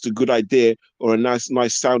it was just a good idea or a nice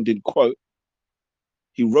sounding quote.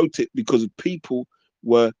 He wrote it because people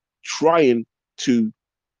were trying to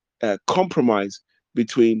compromise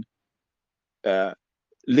between uh,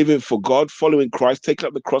 living for God, following Christ, taking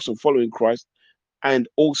up the cross and following Christ, and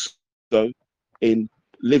also in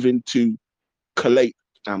living to collate,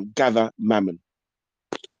 gather mammon.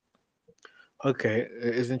 Okay.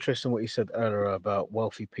 It's interesting what you said earlier about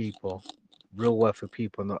wealthy people, real wealthy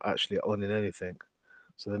people not actually owning anything.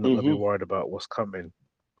 So they're not gonna be Hmm. worried about what's coming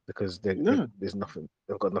because No. there's nothing.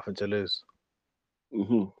 They've got nothing to lose.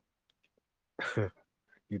 Hmm.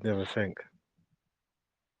 You'd never think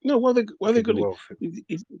No. you Why they could be got it? wealthy.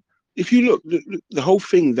 If you look, the whole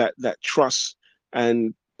thing that Truss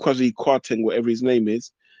and Kwasi Kwarteng, whatever his name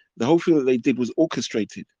is, the whole thing that they did was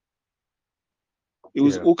orchestrated. It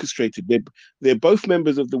was Yeah. orchestrated. They're both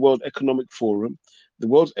members of the World Economic Forum. The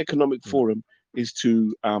World Economic Mm. Forum is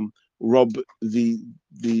to rob the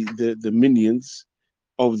minions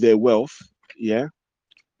of their wealth. Yeah,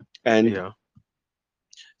 and Yeah.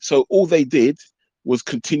 so all they did was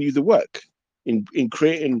continue the work in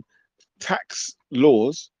creating tax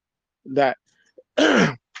laws that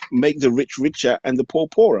make the rich richer and the poor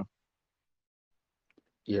poorer.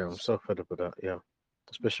 Yeah. I'm so fed up with that. Yeah.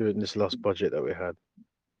 Especially in this last budget that we had,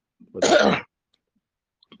 what they did.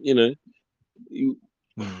 You know, you,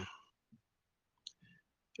 Mm.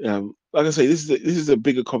 like I say, this is a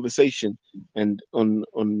bigger conversation, and on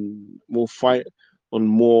more fight, on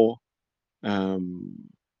more um,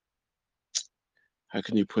 how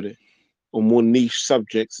can you put it, on more niche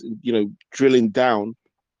subjects. Drilling down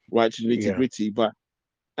right to the nitty Yeah. gritty. But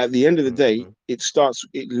at the end of the day, Hmm.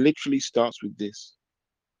 it literally starts with this: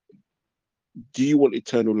 do you want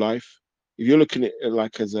eternal life? If you're looking at it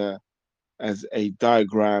like as a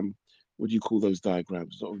diagram, what do you call those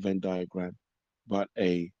diagrams? Not a Venn diagram, but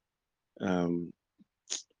um,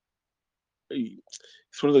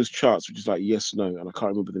 it's one of those charts which is like yes, no, and I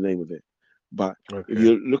can't remember the name of it. But if Okay.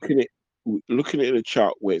 you're looking at a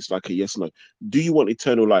chart where it's like a yes, no, do you want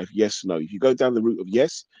eternal life? Yes, no. If you go down the route of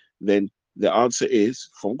yes, then the answer is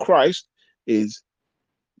from Christ is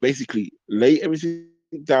basically lay everything down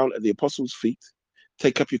at the apostles' feet, take up your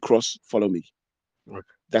cross, follow me. Okay.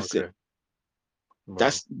 That's it. Okay. Wow.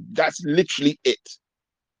 That's literally it.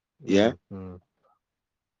 Yeah. Mm. Mm.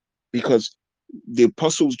 because the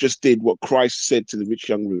apostles just did what Christ said to the rich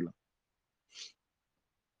young ruler.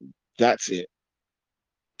 That's it.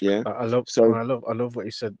 Yeah. I love, So I love what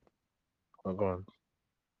you said. Oh, go on.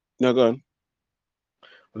 now go on.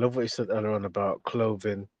 I love what you said earlier on about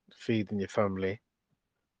clothing, feeding your family.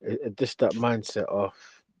 Just that mindset of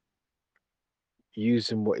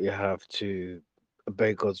using what you have to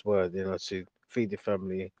obey God's word, to feed your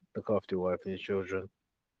family, look after your wife and your children.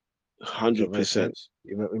 Does that Hundred make percent. sense?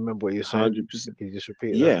 Remember what you're saying? 100%. Can you just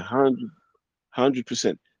repeat that? Yeah,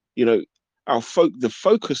 100%. You know, the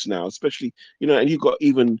focus now, especially, and you've got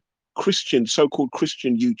even Christian, so-called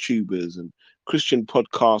Christian YouTubers and Christian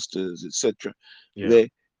podcasters, etc. Yeah, They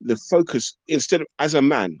the focus, instead of, as a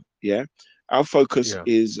man, yeah, our focus yeah,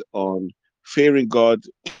 is on fearing God,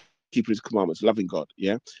 keeping his commandments, loving God,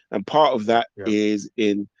 yeah. And part of that yeah, is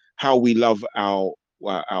in how we love our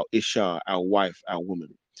Isha, our wife, our woman,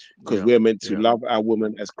 because yeah, we're meant to yeah, love our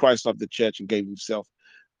woman as Christ loved the church and gave himself.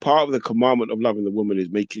 Part of the commandment of loving the woman is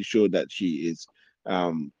making sure that she is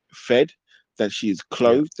fed, that she is yeah,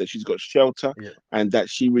 clothed, that she's got shelter, yeah, and that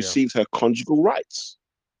she yeah. receives her conjugal rights.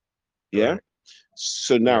 Yeah. Right.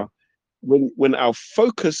 So Yeah. now, when our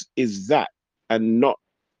focus is that and not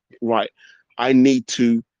right, I need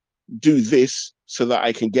to do this so that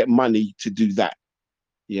I can get money to do that.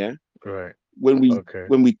 Yeah. Right. When we Okay.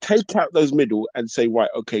 when we take out those middle and say, right,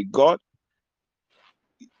 okay, God,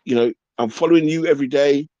 I'm following you every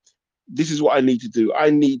day. This is what I need to do. I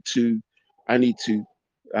need to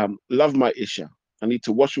love my Isha. I need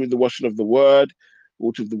to wash her with the washing of the word,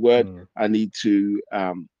 water of the word. Mm, I need to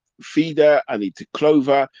feed her. I need to clothe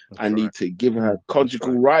her. I that's right. need to give her That's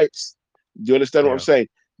conjugal right. rights. Do you understand what I'm Yeah. saying?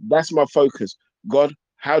 That's my focus. God,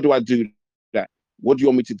 how do I do that? What do you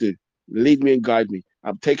want me to do? Lead me and guide me.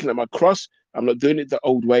 I'm taking up my cross. I'm not doing it the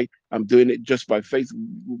old way. I'm doing it just by faith,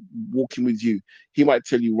 walking with you. He might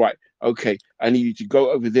tell you, right, okay, I need you to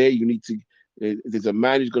go over there. You need to, there's a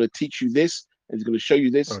man who's going to teach you this and he's going to show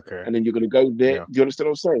you this. Okay. And then you're going to go there. Yeah. Do you understand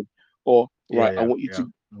what I'm saying? Or, Yeah. right, I Yeah. want you Yeah.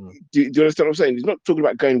 to, Mm. do you understand what I'm saying? He's not talking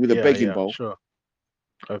about going with a Yeah. begging Yeah. bowl. Sure.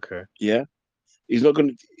 Okay. Yeah. He's not going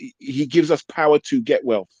to, he gives us power to get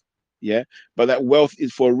wealth. Yeah. But that wealth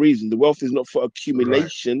is for a reason. The wealth is not for Right.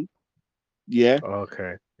 accumulation. Yeah.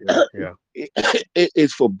 Okay. Yeah. Yeah. It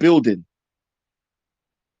is for building.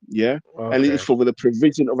 Yeah. And it is Okay. for the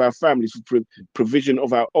provision of our families, for provision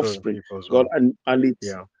of our Building offspring. people as God, well.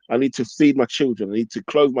 Yeah. I need to feed my children. I need to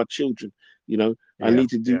clothe my children. I Yeah. need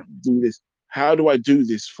to Yeah. do this. How do I do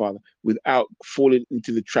this, Father, without falling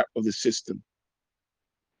into the trap of the system?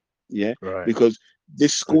 Yeah. Right. Because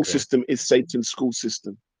this school Okay. system is Satan's school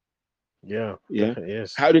system. Yeah. Yeah. Definitely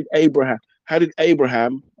is. How did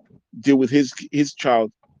Abraham deal with his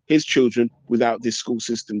children without this school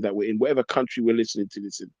system that we're in, whatever country we're listening to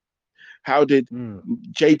this in? How did Mm.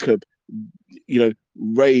 Jacob,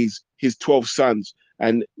 raise his 12 sons?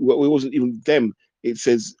 And it wasn't even them. It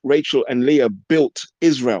says Rachel and Leah built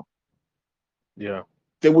Israel. Yeah.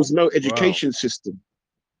 There was no Wow. education system.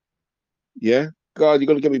 Yeah. God, you're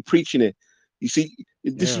going to get me preaching it. You see,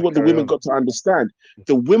 this is Yeah. what the Carry women on. got to understand.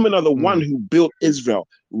 The women are the one Mm. who built Israel.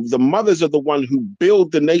 The mothers are the one who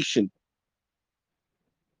build the nation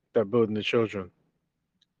They're building the children.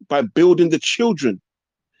 by building the children.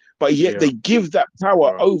 But yet Yeah. they give that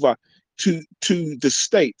power Wow. over to the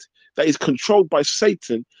state that is controlled by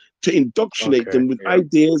Satan to indoctrinate Okay. them with Yeah.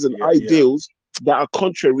 ideas and Yeah. Yeah. ideals that are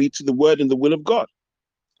contrary to the word and the will of God.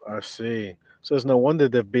 I see. So it's no wonder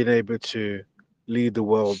they've been able to lead the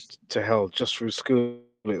world to hell just through school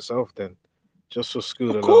itself. Then, just for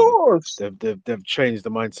school Of alone, course, they've changed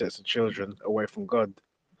the mindsets of children away from God.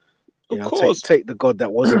 of Take course, take the God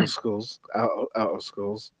that was in schools out of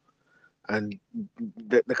schools, and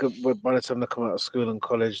they could, by the time they come out of school and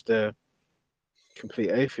college, they're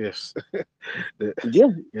complete atheists. They- yeah,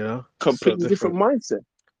 So completely different different. mindset.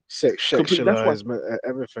 Complete. That's why Sexualized,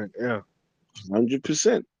 everything. Yeah.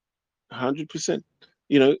 100%, 100%.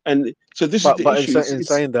 And so this is But the issue. in It's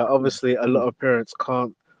saying that, obviously, a mm, lot of parents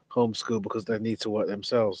can't homeschool because they need to work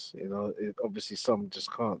themselves. Obviously, some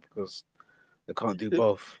just can't because they can't do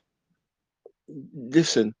both.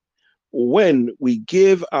 listen. When we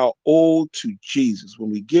give our all to Jesus,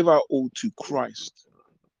 when we give our all to Christ,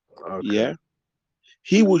 Okay, yeah,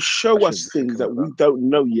 He will I show shouldn't us be things thinking that like that. we don't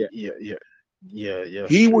know yet. Yeah, yeah, yeah, yeah.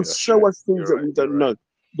 That's He will true. That's true. show us things You're that right. we You're don't right. know.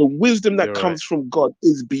 The wisdom that You're right. comes from God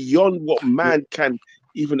is beyond what Do, man can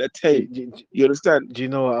even do, attain. do, You understand? do you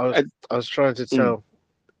know what And, I was trying to mm, tell?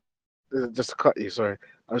 Just to cut you, sorry.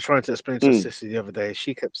 I was trying to explain to a mm, sister the other day.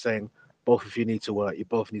 She kept saying, "Both of you need to work. You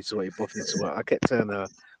both need to work. You both need to work." I kept telling her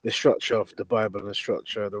the structure of the Bible and the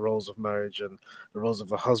structure, the roles of marriage and the roles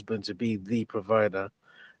of a husband to be the provider.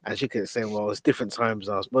 And she kept saying, well, it's different times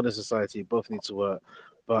now. It's modern society. You both need to work.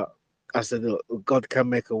 But I said, look, God can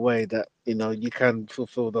make a way that, you can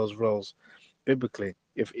fulfill those roles biblically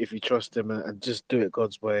if you trust him and just do it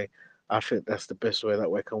God's way. I think that's the best way that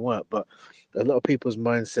way can work. But a lot of people's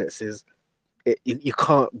mindsets is you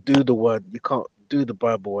can't do the word, you can't do the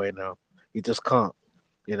Bible way now. You just can't.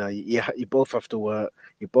 You both have to work.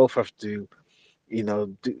 You both have to,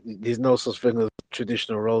 there's no such thing as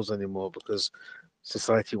traditional roles anymore because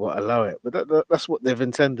society won't allow it. But that's what they've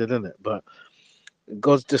intended, isn't it? But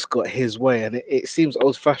God's just got his way, and it seems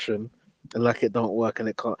old fashioned and like it don't work and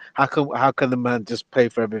it can't. How can the man just pay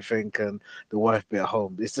for everything and the wife be at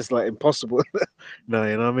home? It's just like impossible. No,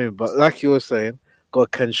 you know what I mean? But like you were saying,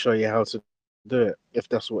 God can show you how to do it if that's what he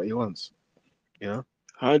wants. You know?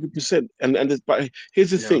 100%. But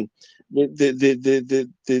here's the Yeah. thing: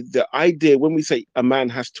 the idea when we say a man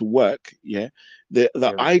has to work, yeah, the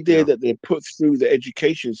Yeah. idea Yeah. that they put through the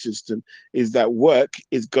education system is that work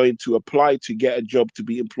is going to apply to get a job to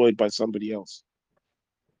be employed by somebody else.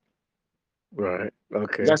 Right.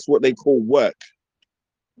 Okay. That's what they call work.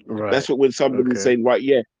 Right. That's what when somebody's Okay. saying, right,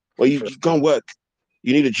 yeah, well, you go Interesting. and work.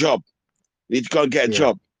 You need a job. You need to go and get a Yeah.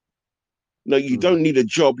 job. No, you Mm. don't need a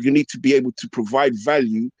job. You need to be able to provide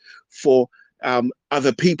value for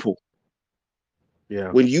other people.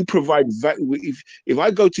 Yeah. When you provide value, if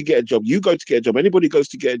I go to get a job, you go to get a job, anybody goes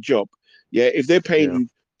to get a job, yeah, if they're paying Yeah. you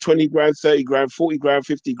 20 grand, 30 grand, 40 grand,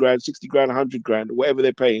 50 grand, 60 grand, 100 grand, whatever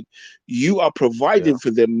they're paying, you are Yeah. providing for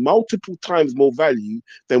them multiple times more value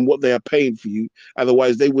than what they are paying for you.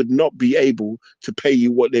 Otherwise, they would not be able to pay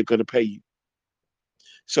you what they're going to pay you.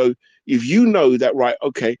 So if you know that, right,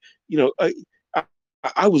 okay, you know, I,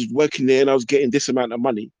 I was working there and I was getting this amount of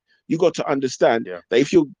money, you got to understand Yeah. that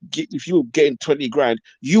if you're getting 20 grand,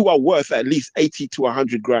 you are worth at least 80 to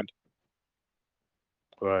 100 grand.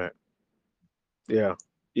 Right. Yeah.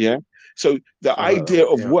 Yeah. So I like that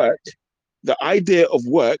one. Yeah. the idea of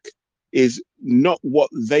work is not what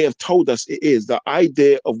they have told us it is. The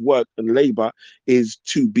idea of work and labor is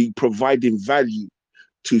to be providing value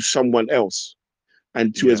to someone else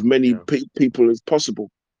and to Yeah. as many Yeah. people as possible.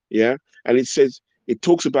 Yeah. And it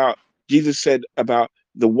talks about, Jesus said about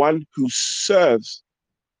the one who serves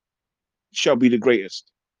shall be the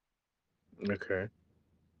greatest. Okay.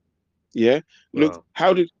 Yeah. Look, Wow.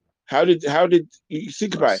 how did you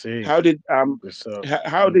think I about it? see. It's H-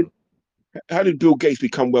 how did, mm, how did Bill Gates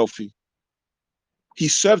become wealthy? He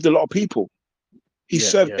served a lot of people. He yeah.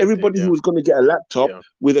 served Yeah. It did. everybody who Yeah. was going to get a laptop Yeah.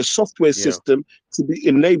 with a software Yeah. system to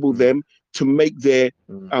enable Mm, them to make their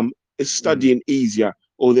mm, um, mm. studying easier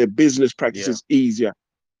or their business Yeah. practices easier.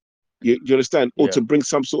 You understand? Or Yeah. to bring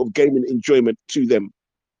some sort of gaming enjoyment to them.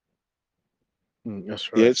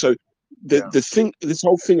 That's Yeah. right. So Yeah. this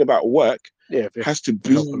whole thing about work Yeah. If you has to help a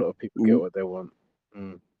be, lot of people get what they want,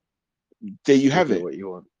 mm, there you you'll have get it. what you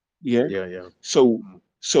want. Yeah. Yeah. Yeah. So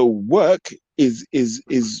Mm, work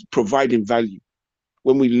is providing value.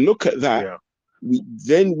 When we look at that, yeah. we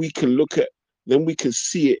then we can look at then we can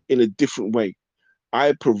see it in a different way.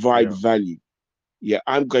 I provide Yeah. value. Yeah,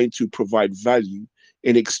 I'm going to provide value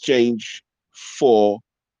in exchange for,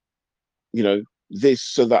 this,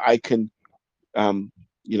 so that I can, um,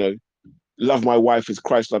 you know, love my wife as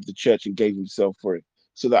Christ loved the church and gave himself for it,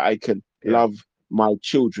 so that I can Yeah. love my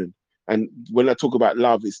children. And when I talk about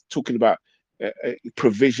love, it's talking about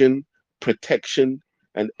provision, protection,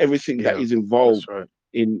 and everything that Yeah. is involved That's right.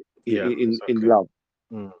 in Yeah. in Exactly. love.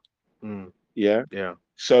 Mm, mm, Yeah. yeah.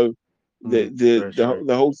 So Very true.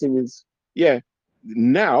 the whole thing is, yeah.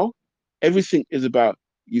 Now everything is about,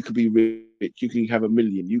 you could be rich, you can have 1 million, you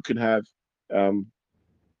can have um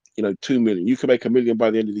 2 million, you can make 1 million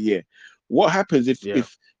by the end of the year. What happens if Yeah.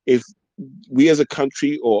 we as a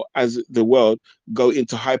country or as the world go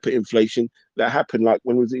into hyperinflation? That happened like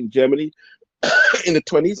when was it in Germany in the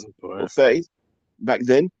 20s or Boy. 30s back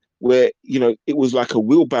then, where it was like a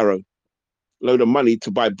wheelbarrow load of money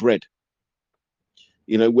to buy bread.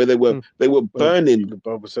 Where they were Hmm. they were Well, burning the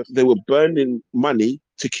Bible says. they were burning money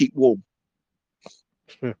to keep warm.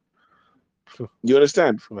 You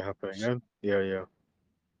understand? It's gonna happen again. Yeah. Yeah.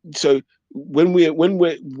 So when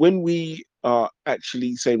we are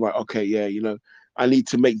actually saying, right, okay, yeah, I need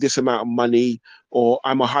to make this amount of money, or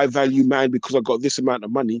I'm a high value man because I got this amount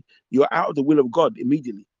of money, you're out of the will of God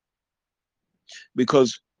immediately,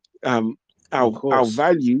 because um, Of our course.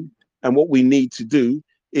 value and what we need to do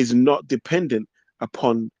is not dependent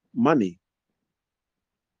upon money.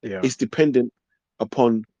 Yeah. It's dependent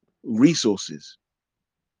upon resources.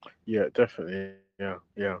 Yeah. Definitely. Yeah.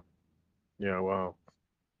 Yeah. Yeah. Wow.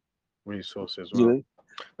 Resources. You Wow. know,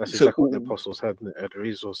 That's so exactly what the apostles had. Had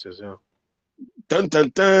resources. Yeah. Dun dun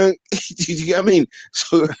dun. You get what I mean?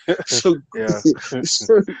 So so Yeah.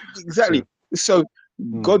 so exactly. True. So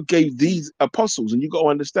Mm. God gave these apostles, and you got to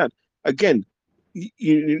understand again.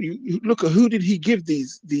 You look at who did he give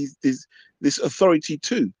this authority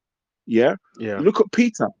to? Yeah. Yeah. Look at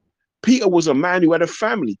Peter. Peter was a man who had a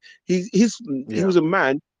family. He Yeah. was a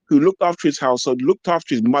man who looked after his household, looked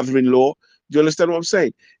after his mother-in-law. Do you understand what I'm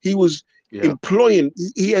saying? He was Yeah. employing.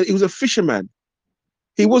 He was a fisherman.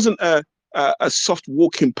 He wasn't a soft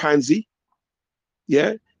walking pansy.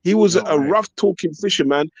 Yeah, he was No a way. rough talking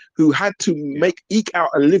fisherman who had to Yeah. eke out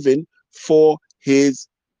a living for his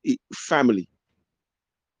family.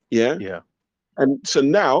 Yeah, Yeah. and so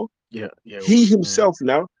now Yeah. Yeah. he Mm. himself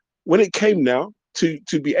now, when it came now to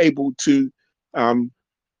be able to um,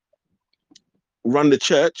 run the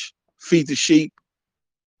church, feed the sheep,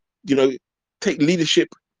 you know, take leadership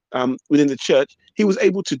within the church, he was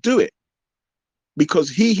able to do it because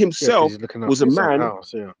he Yeah, because himself he's looking was after a his own man.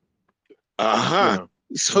 house. Yeah. Uh-huh. Yeah.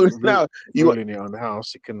 So now you Ruling it on the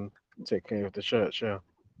house, he can take care of the church. Yeah.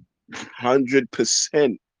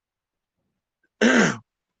 100%.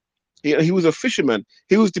 He was a fisherman.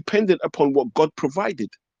 He was dependent upon what God provided.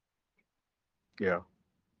 Yeah.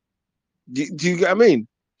 Do you get what I mean?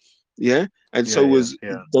 Yeah. And Yeah. so Yeah. was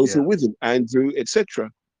Yeah. those who Yeah. were with him, Andrew,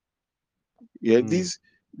 etc. Yeah. Mm.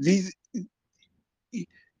 These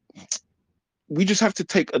we just have to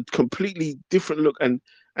take a completely different look and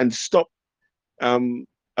stop um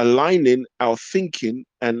aligning our thinking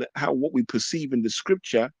and how what we perceive in the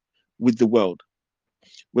scripture with the world.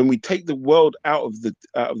 When we take the world out of the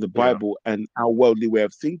Yeah. Bible and our worldly way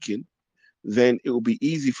of thinking, then it will be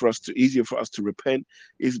easier for us to repent.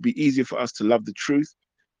 It'll be easier for us to love the truth,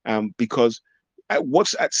 because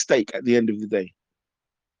what's at stake at the end of the day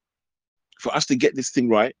for us to get this thing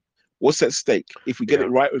right? What's at stake? If we get Yeah. it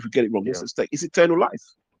right or if we get it wrong, what's Yeah. at stake? It's eternal life.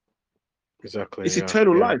 Exactly. It's Yeah.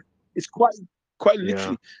 eternal Yeah. life. It's quite Yeah.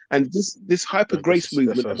 literally. And this hyper Like this grace is that's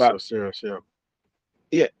movement so about serious. Yeah.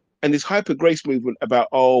 yeah, and this hyper grace movement about,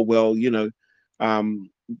 oh well,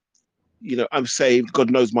 um, I'm saved. God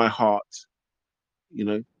knows my heart. You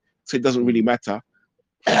know, so it doesn't really Mm. matter.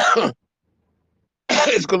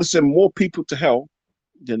 It's going to send more people to hell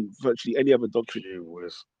than virtually any other doctrine. Gee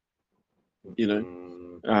whiz. You know,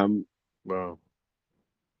 Mm. um, Wow.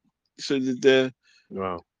 so the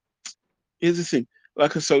Wow. here's the thing.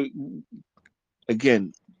 So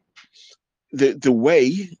again, the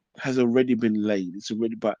way has already been laid. It's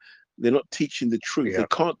already, but they're not teaching the truth. They Yeah.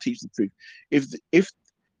 can't teach the truth. If if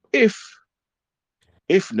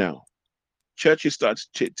if now churches start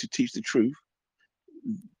to teach the truth,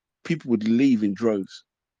 people would leave in droves.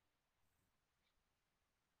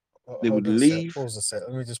 They would Hold on a sec. leave. Pause a sec.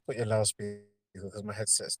 Let me just put your loudspeaker because my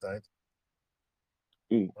headset's died.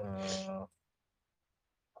 Mm. Uh,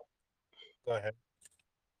 Go ahead.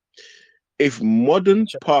 If You modern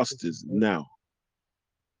check. pastors now,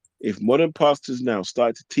 if modern pastors now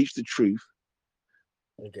start to teach the truth,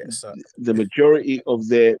 You get sucked. the majority of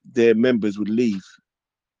their members would leave,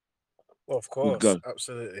 Well, of would course, go.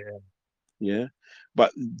 absolutely. Yeah,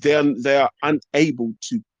 but Yeah. they are Okay. unable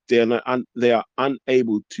to. They are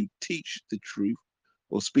unable to teach the truth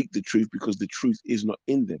or speak the truth because the truth is not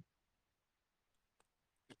in them.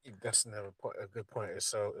 That's another point. A good point. Is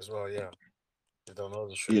so as well. Yeah. They don't know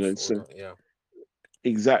the You truth know, or so don't. Yeah.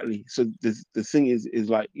 exactly. So the thing is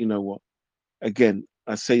like, you know what? Again,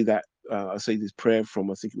 I say this prayer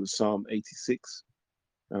from, I think it was Psalm 86,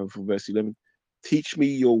 from verse 11. Teach me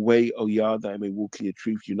your way, O Yah, that I may walk in your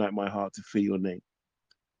truth. Unite my heart to fear your name.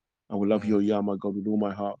 I will love you, O Mm. Yah, my God, with all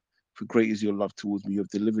my heart. For great is your love towards me. You have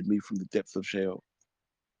delivered me from the depths of Sheol.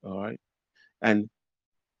 All right. And,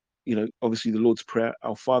 obviously the Lord's Prayer,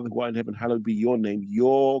 our Father who art in heaven, hallowed be your name.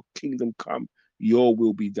 Your kingdom come, your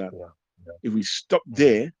will be done. Yeah. Yeah. If we stop Mm.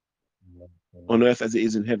 there Mm. on Mm. earth as it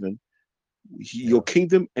is in heaven, your Yeah.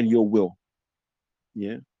 kingdom and your will.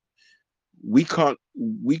 Yeah. We can't,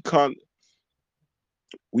 we can't,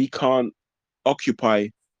 we can't occupy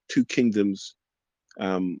two kingdoms,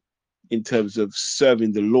 um, in terms of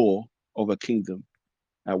serving the law of a kingdom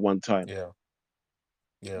at one time. Yeah.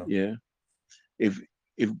 Yeah. Yeah.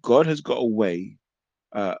 If God has got a way,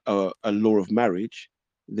 a law of marriage,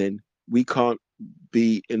 then we can't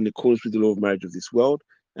be in accordance with the law of marriage of this world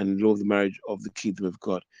and the law of the marriage of the kingdom of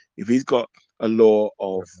God. If he's got a law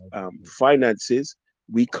of finances,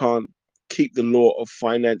 we can't keep the law of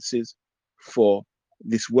finances for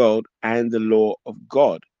this world and the law of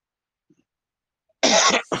God.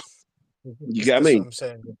 You get what I That's what mean? I'm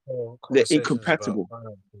saying. The whole They're conversations about incompatible.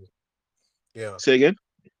 finances. Yeah. Say again.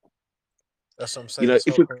 That's what I'm You saying. know, This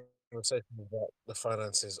if whole we conversation about the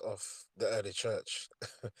finances of the early church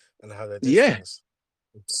and how they did Yeah, things.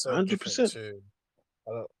 It's so different 100%. to,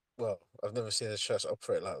 I don't, well, I've never seen a church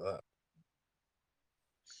operate like that.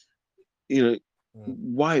 You know, Mm.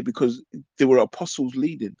 why? Because there were apostles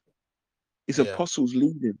leading. It's Yeah, apostles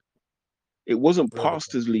leading. It wasn't very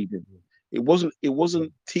pastors different. leading. It wasn't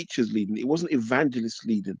Mm. teachers leading. It wasn't evangelists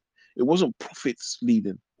leading. It wasn't prophets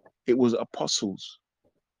leading. It was apostles.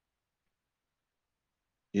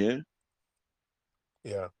 Yeah.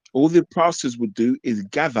 Yeah, All the pastors would do is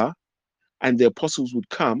gather, and the apostles would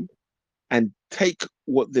come and take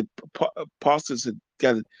what the pastors had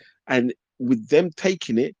gathered, and with them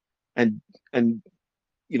taking it and and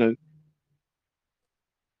you know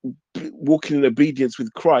walking in obedience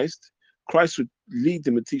with Christ, Christ would lead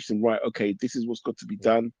them and teach them, right, okay, this is what's got to be yeah.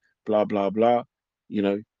 done, blah, blah, blah, you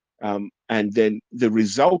know. And then the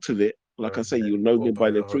result of it, like I say, Yeah. you'll know Or them by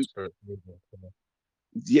by the their Holy fruits. Spirit. Movement,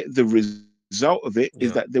 Yet the result of it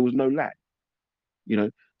is yeah, that there was no lack. You know,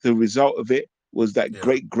 the result of it was that yeah,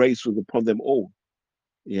 great grace was upon them all.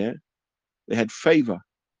 Yeah. They had favor.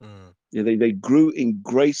 mm, Yeah, they grew in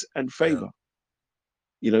grace and yeah, favor.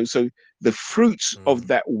 So the fruits of mm,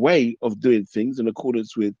 that way of doing things in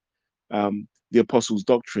accordance with the apostles'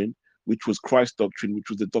 doctrine, which was Christ's doctrine, which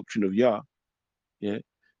was the doctrine of Yah. Yeah,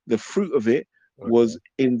 the fruit of it was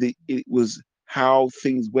okay, it was how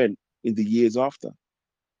things went in the years after.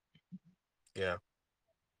 yeah,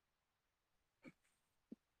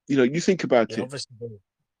 You think about yeah. it. Obviously,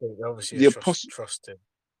 they obviously The apostle, trusted.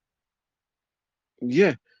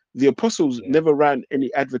 yeah, the apostles Yeah, never ran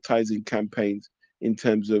any advertising campaigns in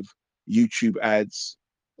terms of YouTube ads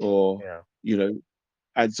or yeah, you know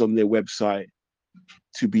ads on their website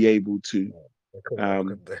to be able to yeah. They couldn't have, um,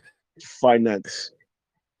 could they? finance.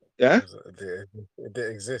 Yeah, It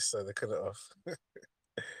didn't exist, so they couldn't have.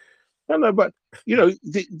 no, but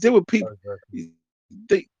there were people. Exactly.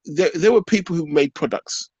 There were people who made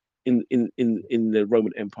products in the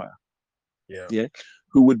Roman Empire, Yeah, yeah,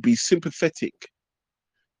 who would be sympathetic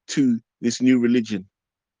to this new religion,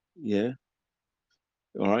 yeah,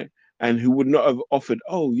 all right, and who would not have offered,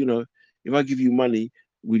 oh, if I give you money,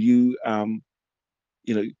 will you,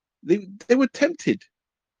 you know, they were tempted.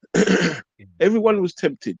 yeah, Everyone yeah. was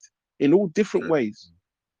tempted in all different True. ways,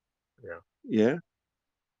 Yeah, yeah.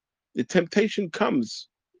 The temptation comes,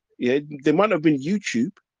 yeah. There might have been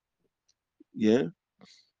YouTube, yeah.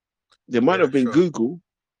 There might yeah, have been sure. Google,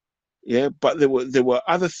 yeah, but there were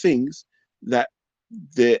other things that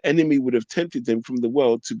the enemy would have tempted them from the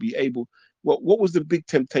world to be able. What was the big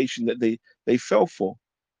temptation that they fell for?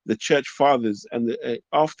 The church fathers and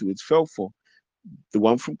afterwards fell for the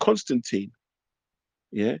one from Constantine,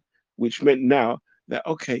 yeah, which meant now that,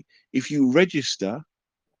 okay, if you register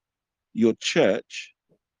your church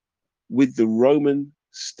with the Roman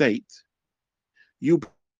state, you'll be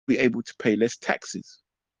able to pay less taxes.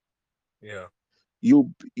 Yeah,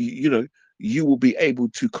 You will be able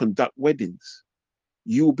to conduct weddings.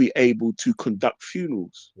 You will be able to conduct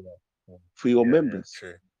funerals yeah, yeah, for your yeah, yeah. members.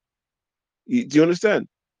 True. Do you understand?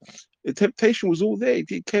 The temptation was all there.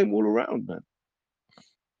 It came all around, man.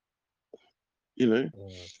 You know.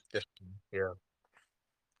 Mm, yes, yeah,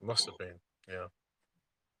 must have been. Yeah.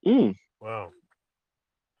 Mm, Wow.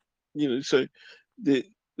 so the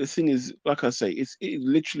the thing is, like I say, it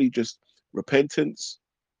literally just repentance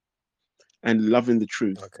and loving the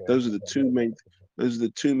truth. Okay. Those are the two main. Those are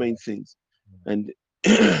the two main Yeah, things. And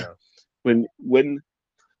yeah, when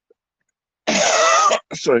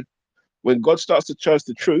sorry, when God starts to charge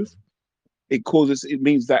the truth, it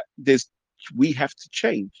means that we have to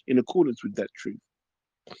change in accordance with that truth.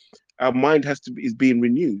 Our mind is being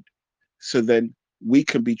renewed, so then we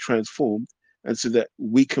can be transformed, and so that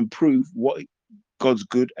we can prove what God's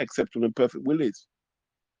good, acceptable, and perfect will is.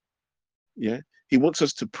 Yeah, He wants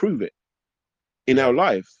us to prove it in our yeah.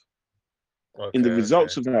 life, in Okay, the okay.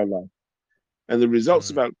 results of our life, and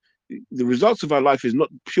Mm, the results of our life is not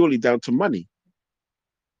purely down to money,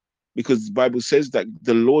 because the Bible says that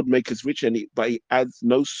the Lord maketh rich, but He adds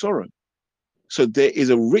no sorrow. So there is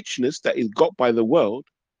a richness that is got by the world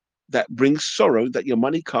that brings sorrow that your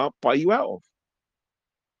money can't buy you out of.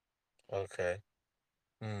 okay.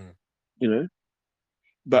 Mm, You know,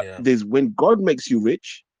 but yeah, there's when God makes you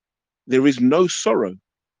rich, there is no sorrow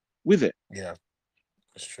with it. yeah.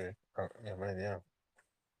 It's true. Yeah, man. Yeah.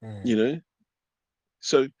 Mm, You know,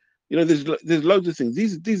 so there's loads of things.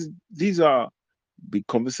 These are big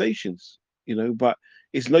conversations. But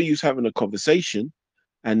it's no use having a conversation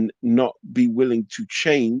and not be willing to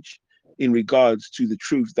change in regards to the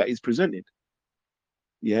truth that is presented.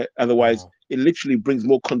 Yeah, otherwise mm, it literally brings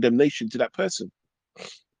more condemnation to that person.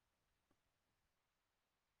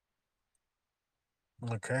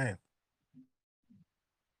 Okay.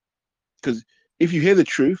 Because if you hear the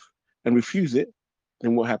truth and refuse it,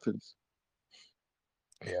 then what happens?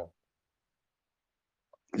 Yeah.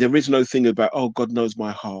 There is no thing about, oh, God knows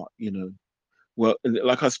my heart, Well,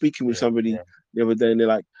 like I was speaking with Yeah. somebody Yeah. the other day, and they're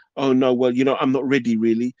like, "Oh no, well, I'm not ready,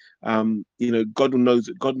 really. God will knows.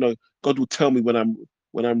 God will tell me when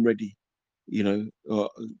I'm ready. Or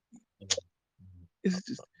Yeah. it's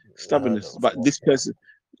just I heard stubbornness." that But before. this person,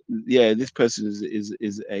 yeah, this person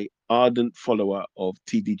is a ardent follower of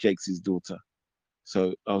T.D. Jakes' daughter.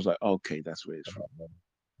 So I was like, okay, that's where it's from.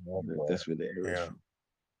 Oh boy. That's where the error is Yeah. from.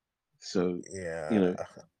 So, you Yeah. know, I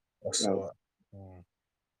uh, saw it. Mm.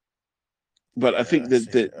 but I Yeah. think that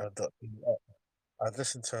She. that I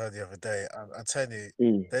listened to her the other day. I tell you,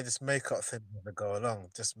 mm, they just make up things as they go along.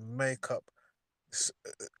 Just make up s-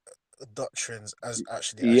 doctrines as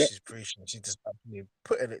yeah, she's preaching. She's just actually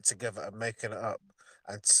putting it together and making it up.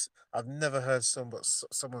 And I've never heard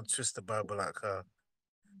someone twist the Bible like her.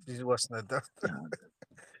 She's worse than that.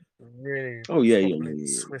 Really oh yeah, yeah, yeah, properly yeah,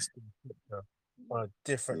 yeah. twisting picture on a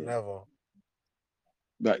different Yeah. level.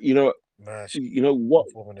 But Man, she what,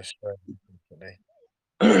 this woman is strange, unfortunately.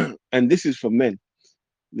 and this is for men.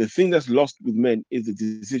 The thing that's lost with men is the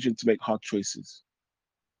decision to make hard choices.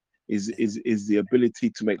 Is the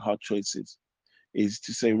ability to make hard choices. Is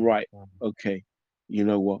to say, Mm, right, mm. okay, you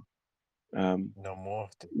know what, um, No more.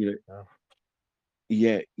 you know, No.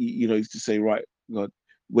 yeah, is to say, right, God,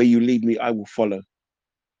 where you lead me, I will follow.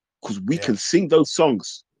 Because we Yeah, can sing those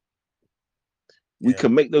songs, we yeah,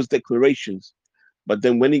 can make those declarations, but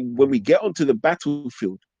then when we mm, get onto the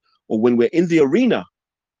battlefield, or when we're in the arena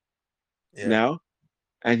yeah, now,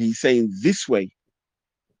 and He's saying this way,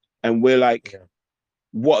 and we're like, yeah,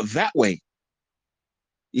 what, that way?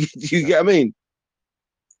 You yeah, get what I mean?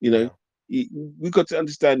 You know, yeah, we've got to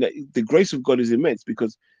understand that the grace of God is immense,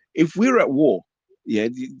 because if we're at war, yeah,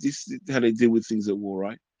 this is how they deal with things at war,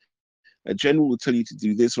 right? A general will tell you to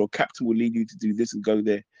do this, or a captain will lead you to do this and go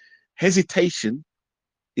there. Hesitation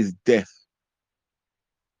is death.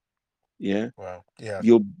 Yeah, well, yeah,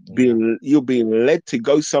 you're yeah, you're being led to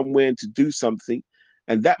go somewhere and to do something,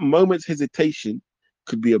 and that moment's hesitation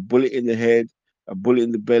could be a bullet in the head, a bullet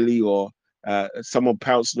in the belly, or someone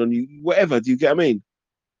pouncing on you, whatever. Do you get what I mean?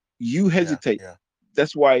 You yeah, hesitate. yeah,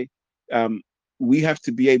 That's why um, we have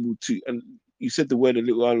to be able to. And you said the word a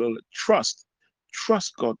little while ago, trust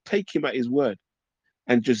God, take Him at His word,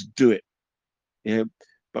 and just do it. Yeah.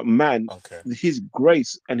 But man, okay, His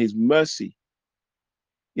grace and His mercy,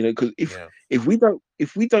 because yeah, if we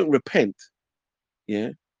don't repent, yeah,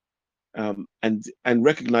 and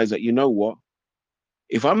recognize that, what,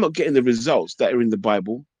 if I'm not getting the results that are in the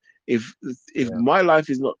Bible, if if yeah, my life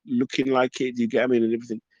is not looking like it, do you get what I mean, and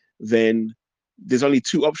everything, then there's only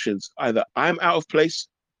two options: either I'm out of place,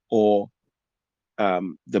 or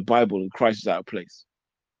the Bible and Christ is out of place.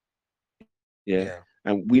 Yeah. yeah,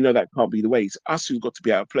 And we know that can't be the way. It's us who's got to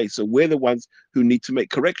be out of place. So we're the ones who need to make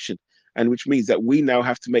correction. And which means that we now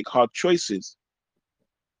have to make hard choices.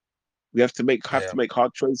 We have to make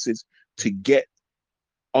hard choices yeah. to get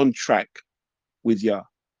on track with Yah,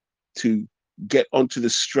 to get onto the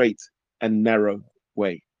straight and narrow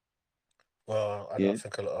way. Well, I Yeah. don't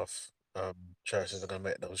think a lot of churches are gonna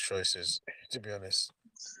make those choices, to be honest,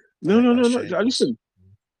 to No, make no, those no, no. changes. Listen,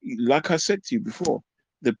 like I said to you before,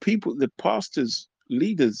 the people, the pastors,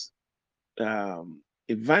 leaders,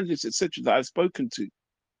 evangelists, etc., that I've spoken to,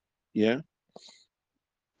 yeah,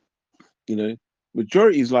 you know,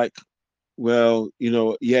 majority is like, well,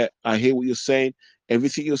 yeah, I hear what you're saying.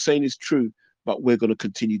 Everything you're saying is true, but we're going to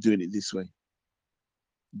continue doing it this way.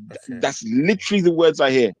 Okay. That's literally the words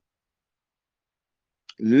I hear,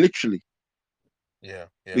 literally, Yeah,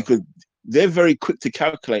 yeah, because they're very quick to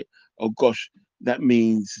calculate. Oh gosh, that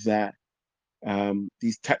means that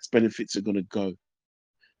these tax benefits are going to go.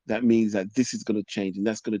 That means that this is going to change, and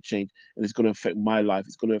that's going to change, and it's going to affect my life.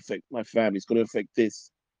 It's going to affect my family. It's going to affect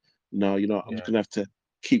this. No, I'm just yeah, going to have to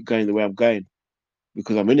keep going the way I'm going,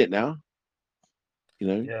 because I'm in it now. You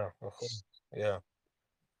know, yeah, of course. Yeah,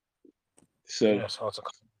 so yeah, it's hard to.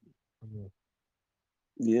 Mm,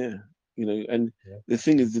 yeah, and yeah, the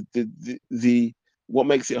thing is that the what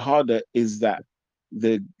makes it harder is that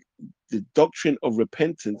the the doctrine of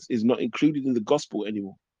repentance is not included in the gospel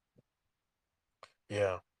anymore.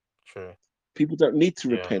 yeah, true. People don't need to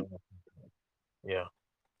Yeah, repent. yeah,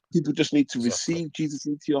 People just need to exactly. receive Jesus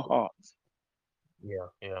into your heart. Yeah,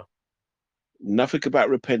 yeah, Nothing about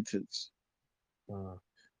repentance. mm,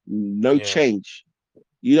 No yeah, change.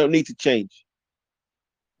 You don't need to change.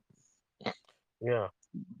 yeah.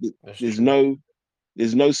 That's There's true. no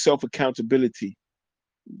there's no self accountability.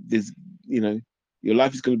 There's you know Your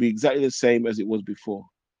life is going to be exactly the same as it was before.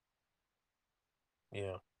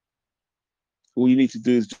 Yeah. All you need to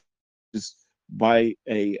do is just buy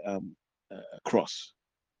a cross,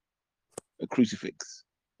 a crucifix.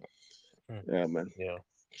 Mm. Yeah, man. Yeah.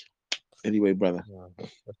 Anyway, brother. Yeah.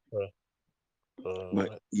 That's right.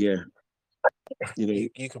 But Uh, yeah, you know,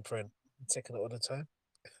 you can pray. Taking it all the time.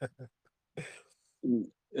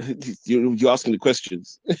 you're asking the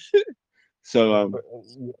questions. So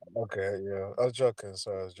Okay, yeah. I was joking.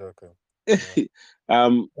 Sorry, I was joking. Yeah.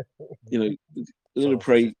 um, you know, I'm gonna Someone for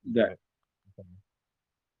pray 50 that,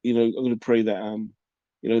 minutes. I'm gonna pray that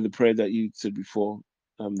the prayer that you said before,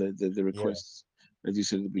 the Yeah, requests, as you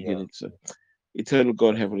said at the yeah. beginning. So, eternal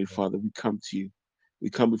God, Heavenly Definitely. Father, we come to you. We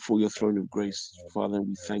come before your throne of grace, Father, and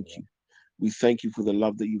we thank you. We thank you for the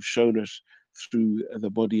love that you've shown us through the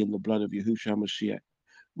body and the blood of Yahushua HaMashiach.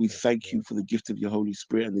 We thank you for the gift of your Holy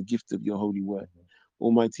Spirit and the gift of your holy word.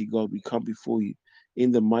 Almighty God, we come before you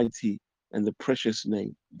in the mighty and the precious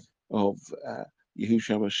name of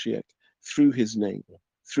Yahushua Mashiach, through his name,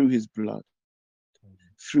 through his blood,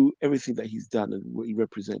 through everything that he's done and what he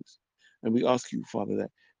represents. And we ask you, Father, that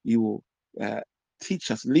you will uh, teach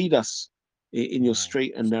us, lead us in your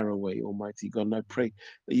straight and narrow way, Almighty God. And I pray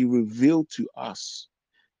that you reveal to us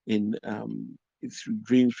in through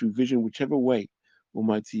dreams, through vision, whichever way,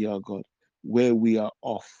 Almighty our God, where we are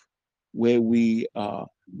off, where we are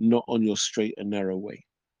not on your straight and narrow way.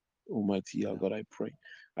 Almighty our Yeah. God, I pray.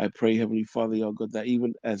 I pray, Heavenly Father, our God, that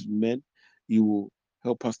even as men, you will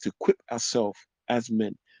help us to equip ourselves as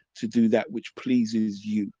men to do that which pleases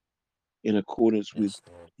you in accordance with Yes,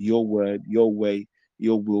 Lord. your word, your way,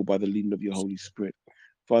 your will by the leading of your Holy Spirit.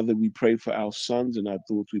 Father, we pray for our Yes. sons and our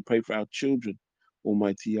daughters. We pray for our children,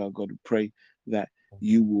 Almighty our God. We pray that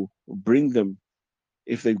you will bring them,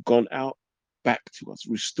 if they've gone out, back to us,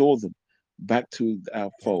 restore them back to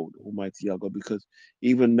our Yeah. fold, Almighty our God, because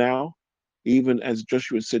even now, even as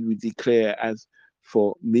Joshua said, we declare, as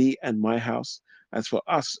for me and my house, as for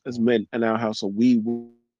us as men and our house, we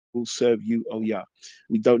will serve you, oh yeah.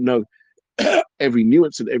 We don't know every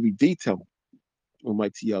nuance and every detail,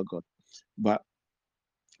 Almighty our God, but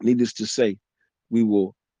needless to say, we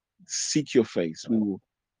will seek your face. We will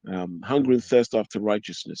hunger and thirst after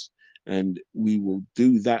righteousness, and we will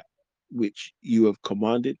do that which you have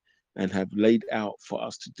commanded and have laid out for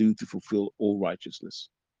us to do to fulfill all righteousness.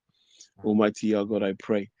 Almighty our God, I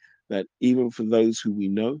pray that even for those who we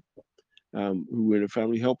know, who are in a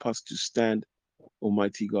family, help us to stand,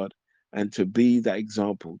 Almighty God, and to be that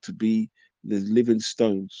example, to be the living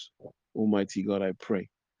stones, Almighty God, I pray,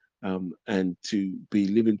 and to be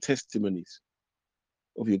living testimonies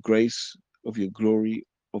of your grace, of your glory,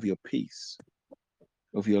 of your peace,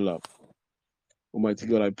 of your love. Almighty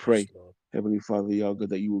God, I Yes, pray, Lord. Heavenly Father, Yah God,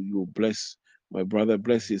 that you will bless my brother,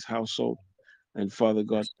 bless his household, and Father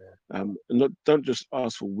God, Yes, Lord. not don't just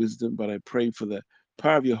ask for wisdom, but I pray for the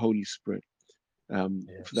power of your Holy Spirit, for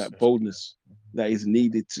Yes, that yes, Lord. boldness that is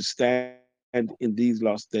needed to stand in these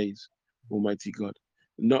last days, Almighty God,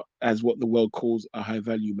 not as what the world calls a high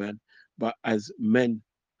value man, but as men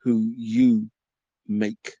who you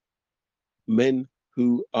make, men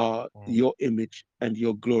who are Mm, your image and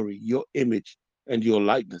your glory, your image and your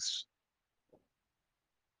likeness.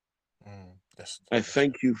 yes, I Lord. Yes,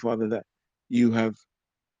 thank Lord. you, Father, that you have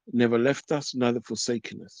never left us, neither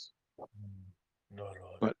forsaken us, No,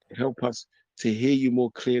 Lord. but help us to hear you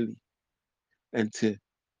more clearly and to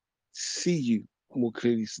see you more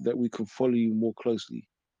clearly so that we can follow you more closely,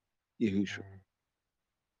 Yahushua. Mm,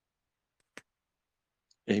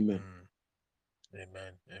 Amen. mm.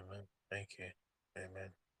 Amen. Amen. Thank you. Amen.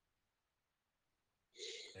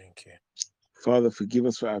 Thank you. Father, forgive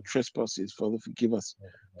us for our trespasses. Father, forgive us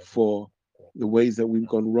Thank for the ways that we've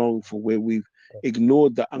gone wrong, for where we've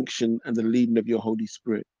ignored the unction and the leading of your Holy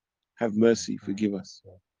Spirit. Have mercy, forgive us.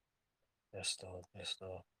 you. Yes, Lord. Yes,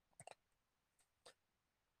 Lord.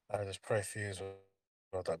 I just pray for you as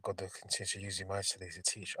well that God will continue to use you mightily to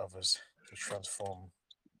teach others, to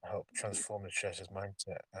help transform the church's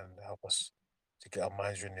mindset, and help us to get our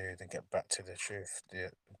minds renewed and get back to the truth,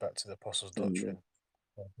 back to the apostles' Amen. doctrine.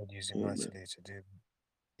 God use you Amen. mightily to do,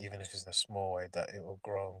 even if it's in a small way, that it will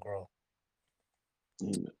grow and grow.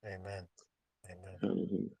 Amen. Amen. Amen.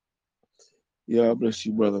 Hallelujah. Yeah, I bless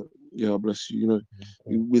you, Amen. brother. Yeah, I bless you.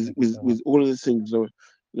 With Thank you so much. all of the things,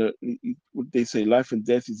 what they say, life and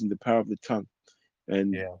death is in the power of the tongue,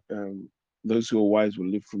 and Yeah. those who are wise will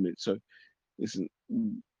live from it. So, listen,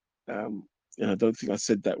 um, and I don't think I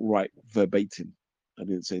said that right verbatim. I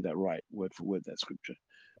didn't say that right, word for word, that scripture.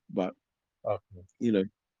 But Okay. you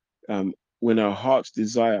know, when our heart's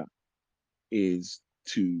desire is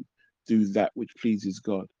to do that which pleases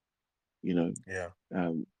God, You know,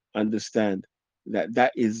 Yeah. understand that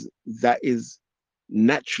that is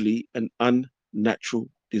naturally an unnatural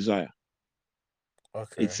desire.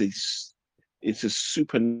 Okay. It's it's a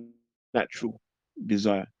supernatural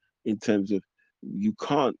desire in terms of you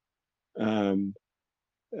can't um,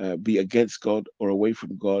 be against God or away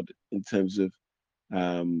from God in terms of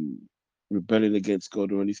um, rebelling against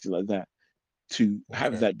God or anything like that. To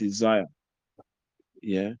have Okay. that desire,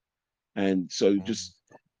 yeah, and so Mm. just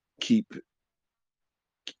keep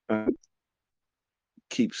um,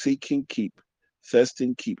 keep seeking, keep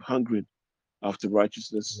thirsting, keep hungering after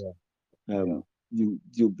righteousness. Yeah. Yeah.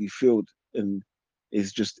 You'll be filled, and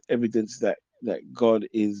it's just evidence that God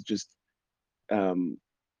is just um,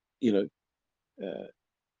 you know uh,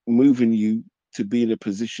 moving you to be in a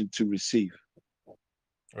position to receive.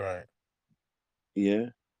 Right. Yeah,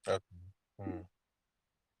 Okay. Mm.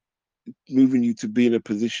 moving you to be in a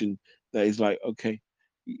position that is like, okay,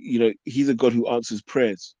 He's a God who answers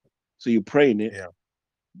prayers. So you're praying it, Yeah.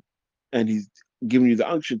 and He's giving you the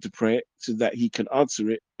unction to pray it so that He can answer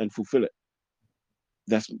it and fulfill it.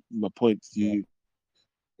 That's my point to Yeah. you.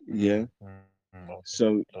 Yeah. Mm. Mm. Mm. Okay.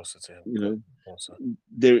 So Closer to him. you Good. know, Also.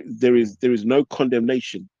 there Mm. is no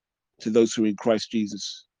condemnation to those who are in Christ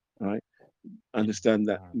Jesus. Right? Yeah. Understand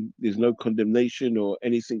that Mm. there's no condemnation or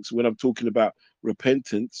anything. So when I'm talking about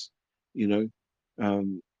repentance, you know,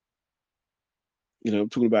 um, I'm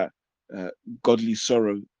talking about uh, godly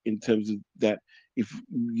sorrow in terms of that. If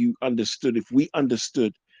we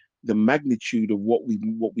understood the magnitude of what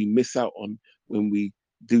we miss out on when we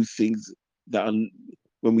do things that are,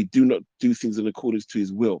 when we do not do things in accordance to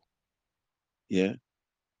His will, yeah,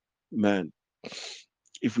 man.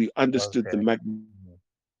 If we understood the Okay. magnitude, Mm.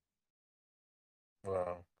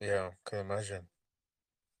 Wow. Yeah. Can imagine.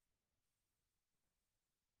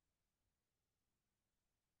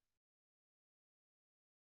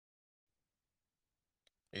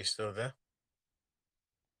 Are you still there?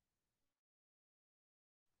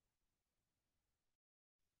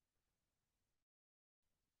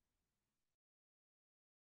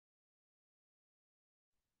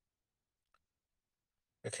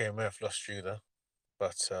 Okay, I may have lost you there,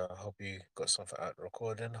 but I hope you got something out of the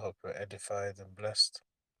recording. Hope you're edified and blessed.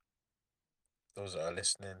 Those that are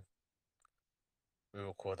listening, we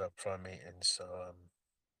record our prayer meetings, so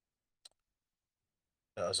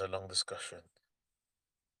that was a long discussion.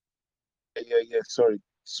 yeah.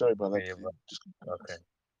 Sorry about that. Yeah, but Just okay.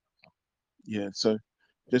 yeah. So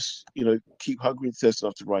just keep hungry and thirsting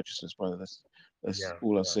after righteousness, brother. That's Yeah,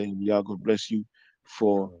 all I'm yeah. saying. Yeah, God bless you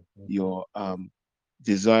for Mm. your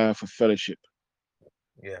desire for fellowship.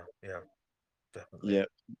 Yeah, yeah, definitely. Yeah,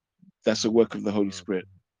 that's a Mm. work of the Holy Mm. Spirit.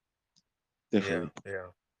 Yeah, Definitely. yeah.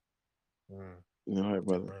 Mm. All right,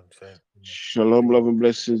 brother. Amen. Thank, Shalom, thank love you. and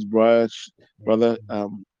blessings, brother. Brother,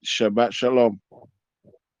 Mm. Shabbat Shalom.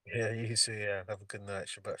 Yeah, you too. Yeah, have a good night.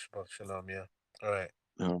 Shabbat, Shabbat, Shalom. Yeah. All right.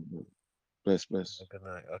 Bless, bless. Good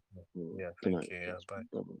night. Okay. Yeah, Good thank night. you. Yeah, bye.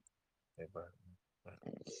 Bye-bye. Okay, bye.